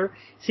Beholder,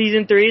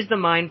 season 3 is the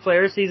Mind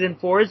Flayer, season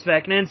 4 is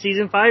Vecna, and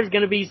season 5 is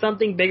gonna be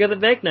something bigger than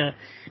Vecna.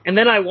 And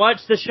then I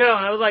watched the show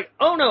and I was like,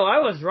 oh no, I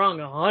was wrong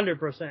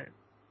 100%.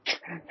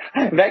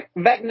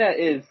 Vecna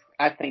is,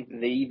 I think,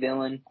 the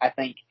villain. I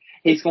think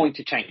he's going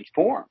to change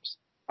forms.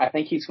 I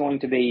think he's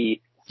going to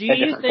be a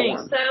different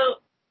form. So,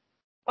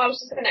 I was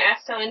just going to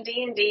ask, so in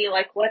D&D,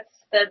 like,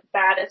 what's the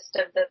baddest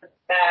of the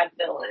bad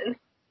villain?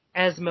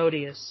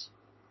 Asmodeus,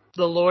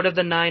 the Lord of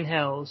the Nine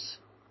Hells.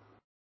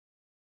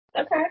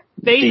 Okay.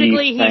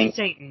 Basically, he's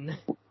Satan.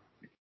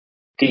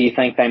 Do you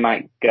think they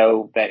might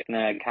go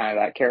Vecna, kind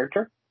of that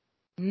character?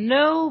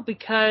 No,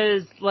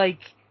 because, like,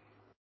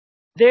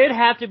 there'd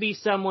have to be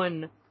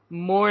someone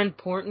more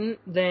important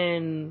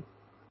than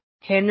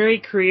Henry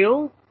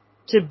Creel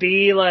to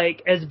be,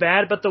 like, as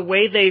bad, but the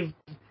way they've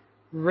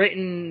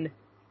written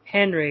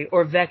Henry,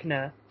 or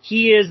Vecna,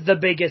 he is the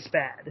biggest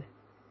bad.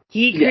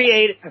 He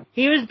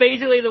was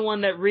basically the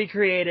one that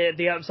recreated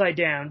the Upside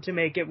Down to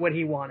make it what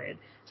he wanted.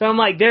 So I'm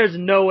like, there's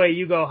no way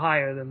you go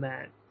higher than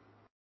that.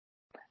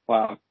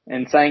 Well,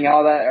 and saying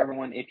all that,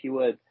 everyone, if you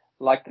would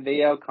like the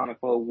video, comment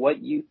below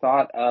what you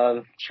thought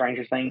of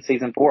Stranger Things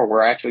Season 4.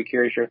 We're actually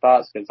curious your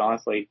thoughts, because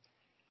honestly,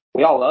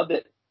 we all loved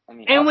it. I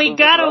mean, and we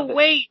gotta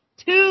wait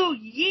 2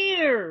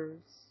 years!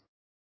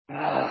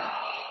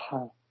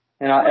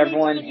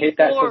 Everyone hit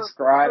that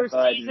subscribe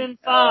button. Season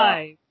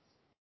 5.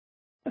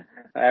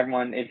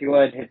 Everyone, if you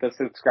would, hit the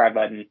subscribe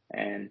button.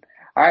 And,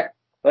 alright,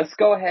 let's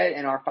go ahead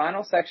in our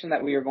final section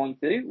that we are going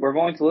to do. We're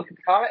going to look at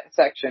the comment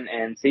section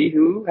and see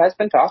who has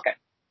been talking.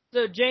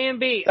 So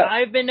JMB,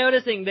 I've been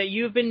noticing that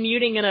you've been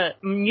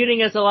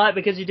muting us a lot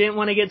because you didn't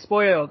want to get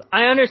spoiled.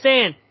 I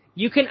understand.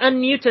 You can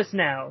unmute us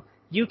now.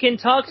 You can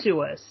talk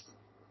to us.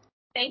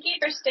 Thank you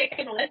for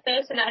sticking with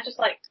us and not just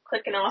like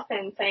clicking off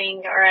and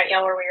saying, all right,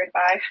 y'all were weird,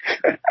 bye.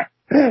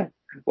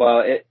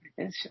 Well,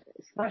 it's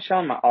not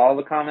showing all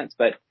the comments,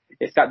 but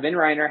it's got Ben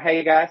Rayner.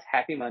 Hey guys,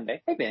 happy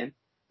Monday. Hey Ben.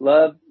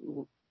 Love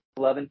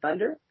and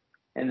Thunder.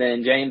 And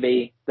then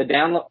JMB, the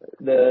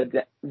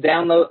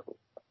download,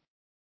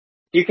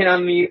 you can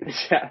unmute.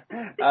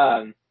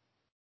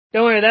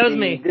 Don't worry, that was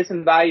me.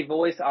 Disembodied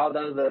voice,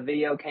 although the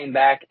video came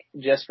back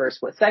just for a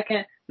split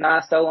second. Nah,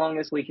 so long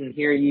as we can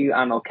hear you,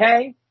 I'm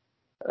okay.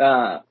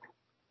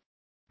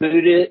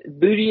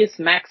 Budius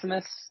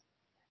Maximus,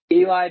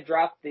 Eli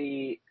dropped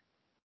the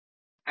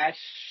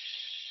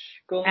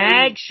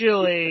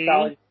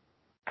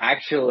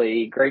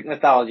Actually, Greek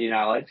mythology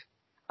knowledge.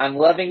 I'm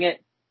loving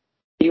it.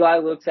 Eli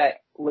looks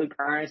at Luke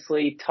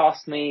earnestly.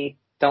 Toss me.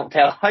 Don't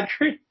tell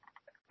Audrey.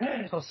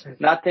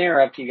 Not to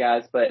interrupt you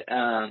guys, but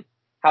how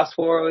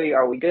spoilery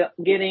are we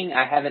getting?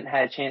 I haven't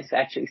had a chance to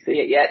actually see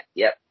it yet.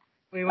 Yep.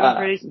 We went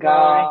pretty spoilery.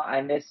 God,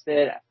 I missed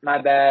it.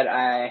 My bad.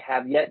 I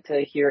have yet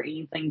to hear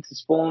anything to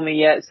spoil me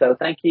yet, so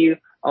thank you.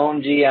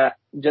 OMG,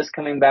 just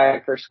coming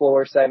back for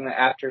slower segment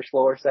after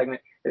slower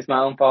segment. It's my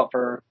own fault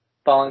for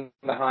falling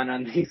behind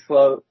on these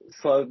slow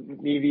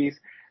movies.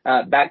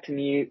 Back to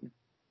mute.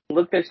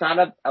 Look, there's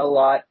not a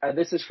lot.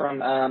 This is from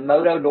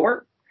Moto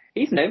Dork.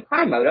 He's new.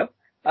 Hi, Moto.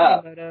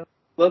 Hi, Moto.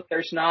 Look,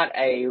 there's not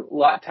a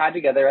lot tied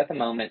together at the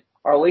moment,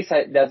 or at least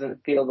it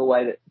doesn't feel the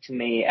way to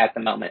me at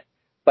the moment.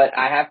 But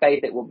I have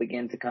faith it will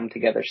begin to come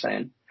together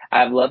soon.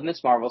 I've loved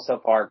Ms. Marvel so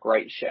far.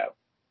 Great show.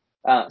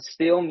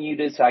 Still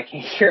muted, so I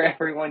can't hear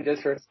everyone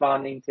just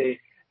responding to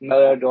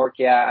Moto Dork.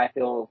 Yeah, I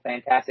feel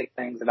fantastic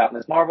things about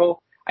Ms.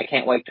 Marvel. I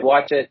can't wait to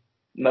watch it.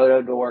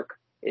 Moto Dork,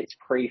 it's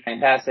pretty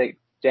fantastic.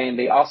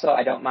 JMB, also,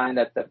 I don't mind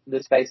that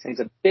the space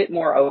seems a bit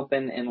more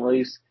open and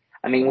loose.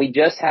 I mean, we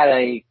just had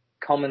a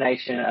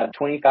culmination of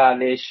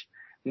 25-ish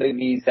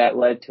movies that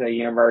led to a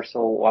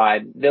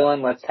Universal-wide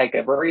villain. Let's take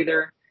a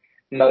breather.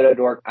 Moto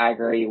Dork, I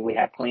agree. We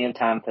have plenty of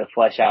time to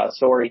flesh out a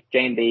story.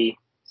 JMB,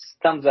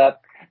 thumbs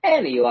up.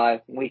 And Eli,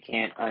 we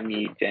can't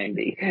unmute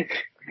JMB.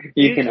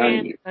 you can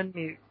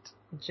unmute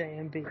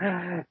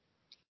JMB.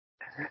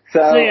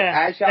 So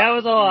yeah, that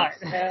was a lot.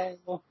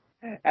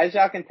 As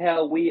y'all can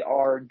tell, we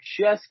are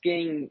just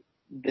getting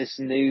this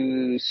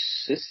new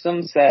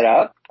system set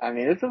up. I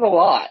mean, this is a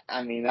lot.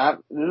 I mean, this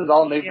is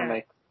all new for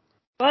me.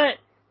 But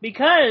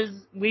because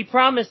we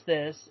promised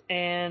this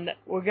and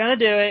we're gonna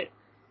do it,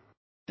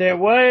 there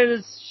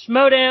was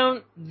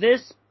Schmodown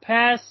this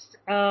past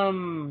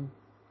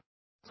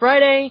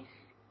Friday,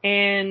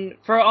 and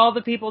for all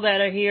the people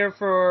that are here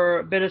for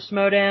a bit of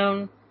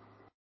Schmodown,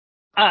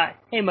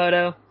 hey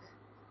Moto.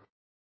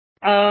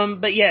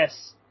 But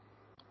yes,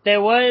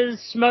 there was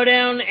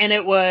Schmodown, and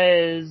it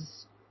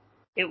was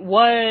the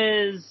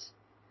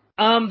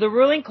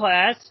ruling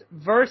class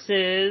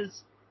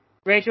versus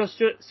Rachel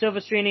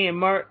Silvestrini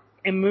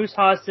and Moose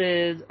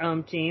Haas's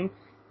team.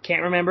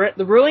 Can't remember it.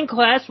 The ruling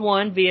class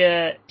won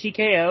via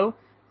TKO,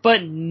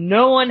 but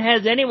no one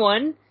has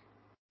anyone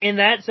in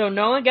that, so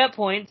no one got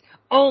points.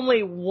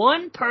 Only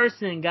one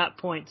person got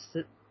points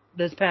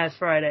this past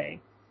Friday.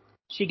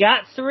 She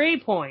got 3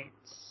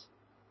 points.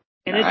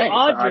 And nice, it's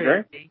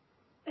Audrey.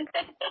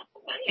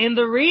 And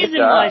the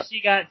reason why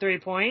she got 3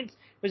 points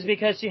was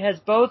because she has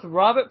both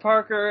Robert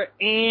Parker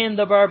and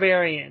the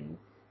Barbarian.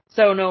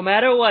 So no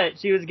matter what,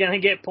 she was going to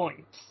get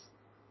points.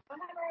 I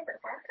have Robert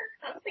Parker.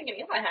 I was thinking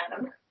Eli had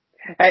him.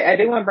 I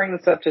do want to bring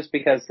this up just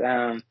because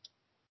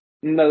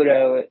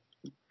Moto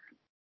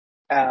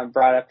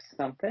brought up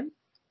something.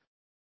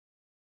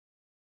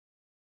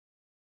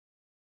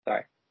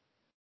 Sorry.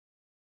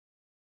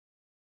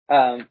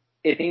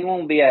 If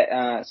anyone will be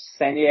at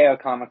San Diego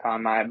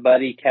Comic-Con, my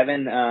buddy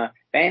Kevin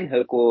Van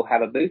Hook will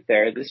have a booth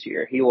there this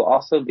year. He will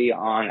also be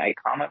on a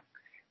comic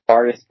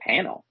artist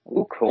panel.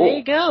 Ooh, cool. There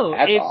you go.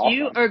 That's if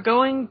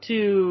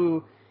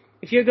awesome.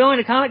 If you're going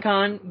to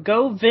Comic-Con,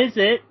 go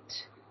visit.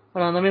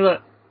 Hold on, let me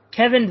look.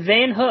 Kevin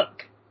Van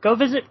Hook. Go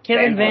visit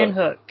Kevin Van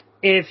Hook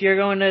if you're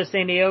going to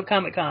San Diego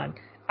Comic-Con.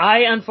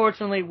 I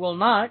unfortunately will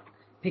not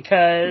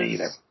because Me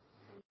either.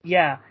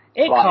 Yeah,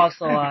 it costs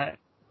a lot.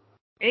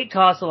 It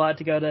costs a lot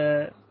to go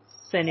to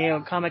San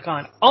Diego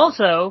Comic-Con.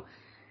 Also,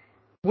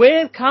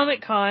 with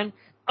Comic-Con,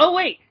 oh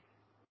wait,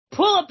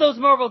 pull up those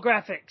Marvel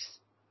graphics.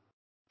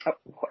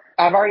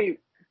 I've already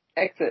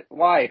exit.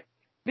 Why?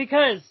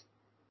 Because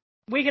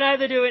we can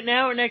either do it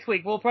now or next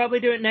week. We'll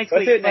probably do it next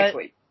week. Let's do it next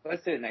week.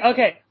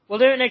 Okay, we'll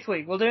do it next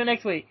week.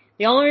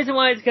 The only reason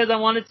why is because I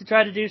wanted to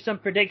try to do some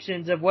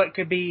predictions of what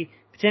could be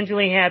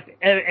potentially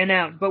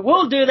announced. But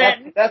we'll do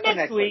that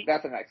next week.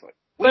 That's the next week.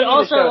 But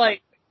also,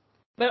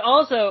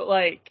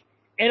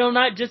 it'll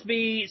not just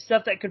be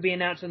stuff that could be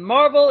announced with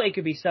Marvel. It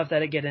could be stuff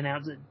that get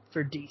announced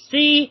for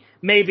DC.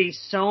 Maybe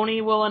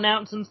Sony will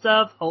announce some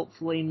stuff.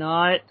 Hopefully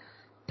not.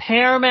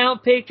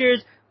 Paramount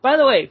Pictures. By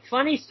the way,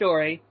 funny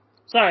story.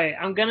 sorry,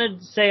 I'm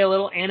gonna say a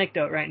little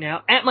anecdote right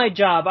now. At my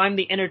job, I'm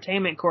the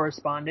entertainment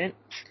correspondent,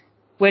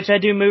 which I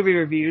do movie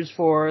reviews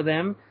for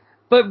them.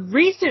 But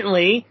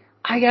recently,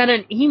 I got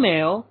an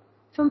email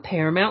from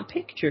Paramount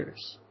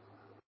Pictures.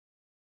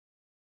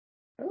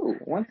 Oh,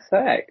 one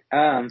sec.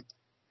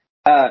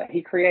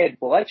 He created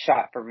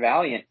Bloodshot for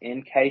Valiant,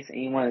 in case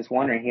anyone is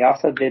wondering. He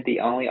also did the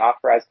only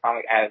authorized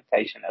comic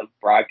adaptation of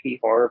Rocky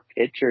Horror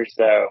Picture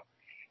Show.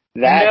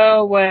 That's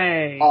no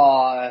way.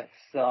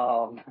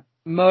 Awesome.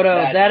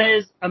 Moto, that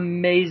is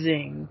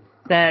amazing.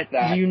 That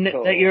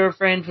cool. that you're a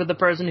friend for the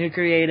person who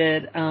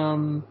created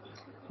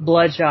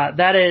Bloodshot.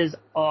 That is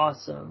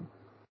awesome.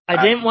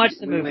 I didn't watch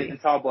the movie. We went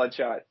and saw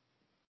Bloodshot.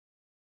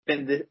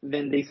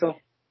 Vin Diesel.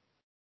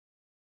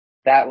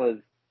 That was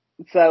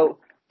so.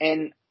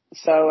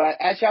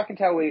 As y'all can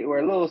tell, we're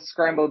a little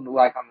scrambled,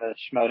 like on the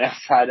Schmoedown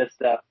side of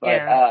stuff. But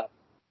yeah.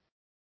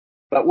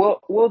 But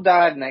we'll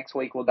dive next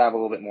week. We'll dive a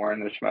little bit more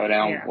into the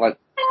Schmoedown. Yeah.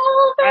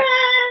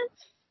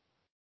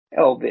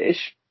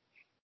 Elvish.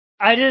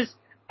 I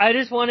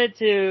just wanted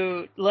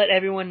to let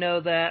everyone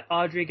know that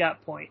Audrey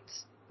got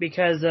points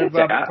because of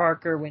Robert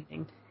Parker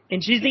winning.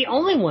 And she's the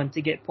only one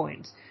to get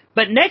points.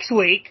 But next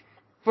week,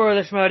 for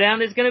the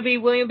Schmoedown, is going to be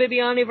William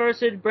Bibiani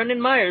versus Brendan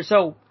Myers.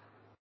 So,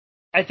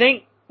 I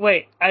think,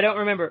 I don't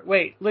remember.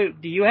 Luke,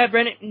 do you have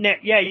Brendan? No,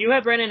 yeah, you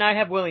have Brendan, I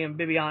have William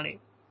Bibiani.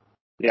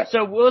 Yeah.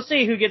 So, we'll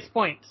see who gets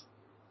points.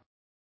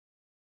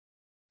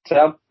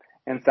 So,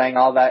 in saying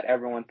all that,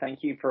 everyone,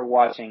 thank you for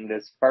watching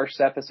this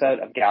first episode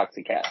of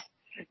Galaxy Cast.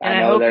 And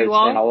I know there's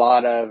been a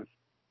lot of...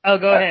 Oh,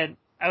 go ahead.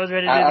 I was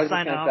ready to sign off. I was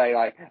just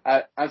going to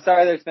say, I'm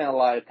sorry there's been a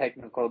lot of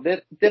technical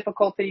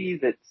difficulties.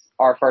 It's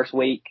our first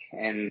week,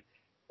 and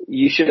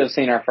you should have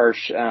seen our first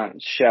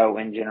show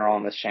in general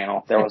on this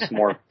channel. There was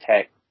more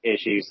tech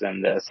issues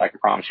than this, I can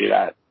promise you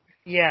that.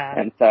 Yeah.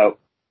 And so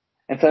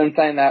in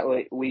saying that,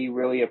 we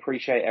really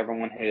appreciate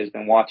everyone who has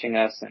been watching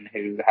us and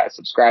who has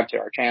subscribed to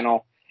our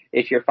channel.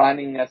 If you're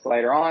finding us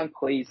later on,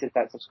 please hit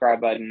that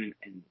subscribe button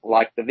and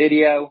like the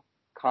video,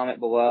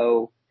 comment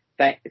below.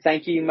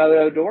 Thank you,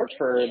 Moto George,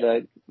 for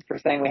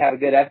saying we have a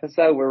good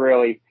episode.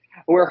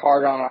 We're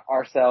hard on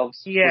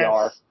ourselves. Yes. We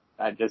are.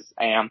 I just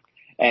am.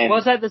 And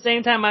well, at the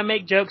same time, I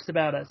make jokes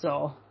about us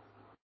all.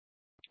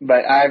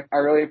 But I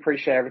really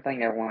appreciate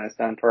everything everyone has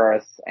done for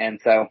us. And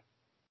so,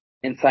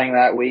 in saying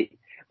that, we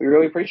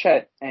really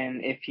appreciate it.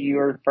 And if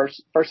you're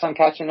first time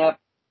catching up,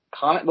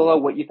 comment below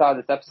what you thought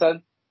of this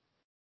episode.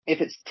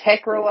 If it's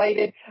tech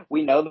related,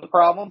 we know the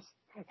problems.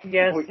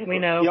 Yes, we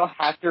know. You don't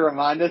have to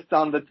remind us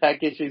on the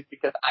tech issues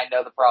because I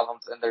know the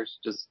problems, and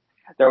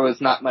there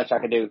was not much I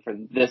could do for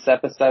this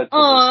episode.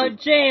 Oh,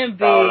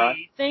 JMB,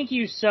 thank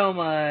you so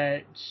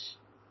much.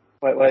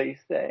 What do you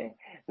say?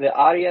 The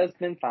audio's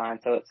been fine,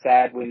 so it's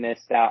sad we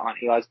missed out on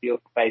Eli's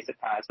beautiful face at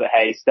times, but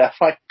hey, stuff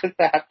like this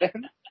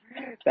happens.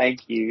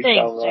 Thank you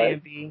so much.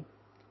 Thanks, JMB.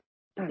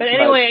 But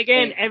anyway,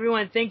 again,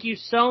 everyone, thank you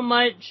so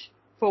much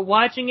for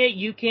watching it.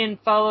 You can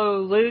follow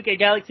Luke at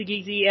Galaxy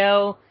Geeks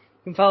EL.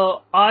 You can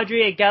follow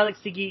Audrey at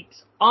Galaxy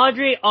Geeks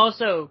Audrey.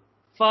 Also,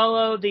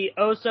 follow the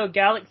Oso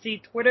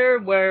Galaxy Twitter,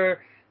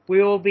 where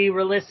we will be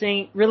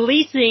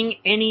releasing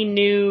any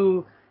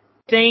new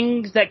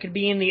things that could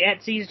be in the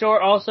Etsy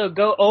store. Also,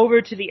 go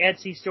over to the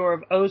Etsy store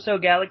of Oso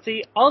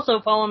Galaxy.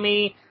 Also, follow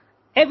me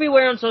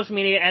everywhere on social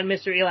media at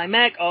Mr. Eli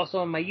Mack. Also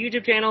on my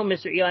YouTube channel,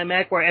 Mr. Eli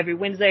Mack, where every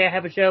Wednesday I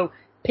have a show,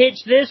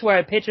 Pitch This, where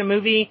I pitch a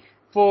movie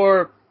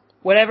for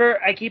whatever.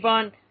 I keep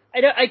on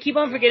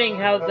forgetting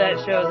how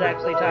that show is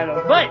actually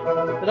titled. But,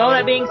 with all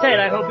that being said,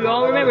 I hope you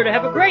all remember to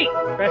have a great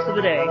rest of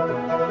the day.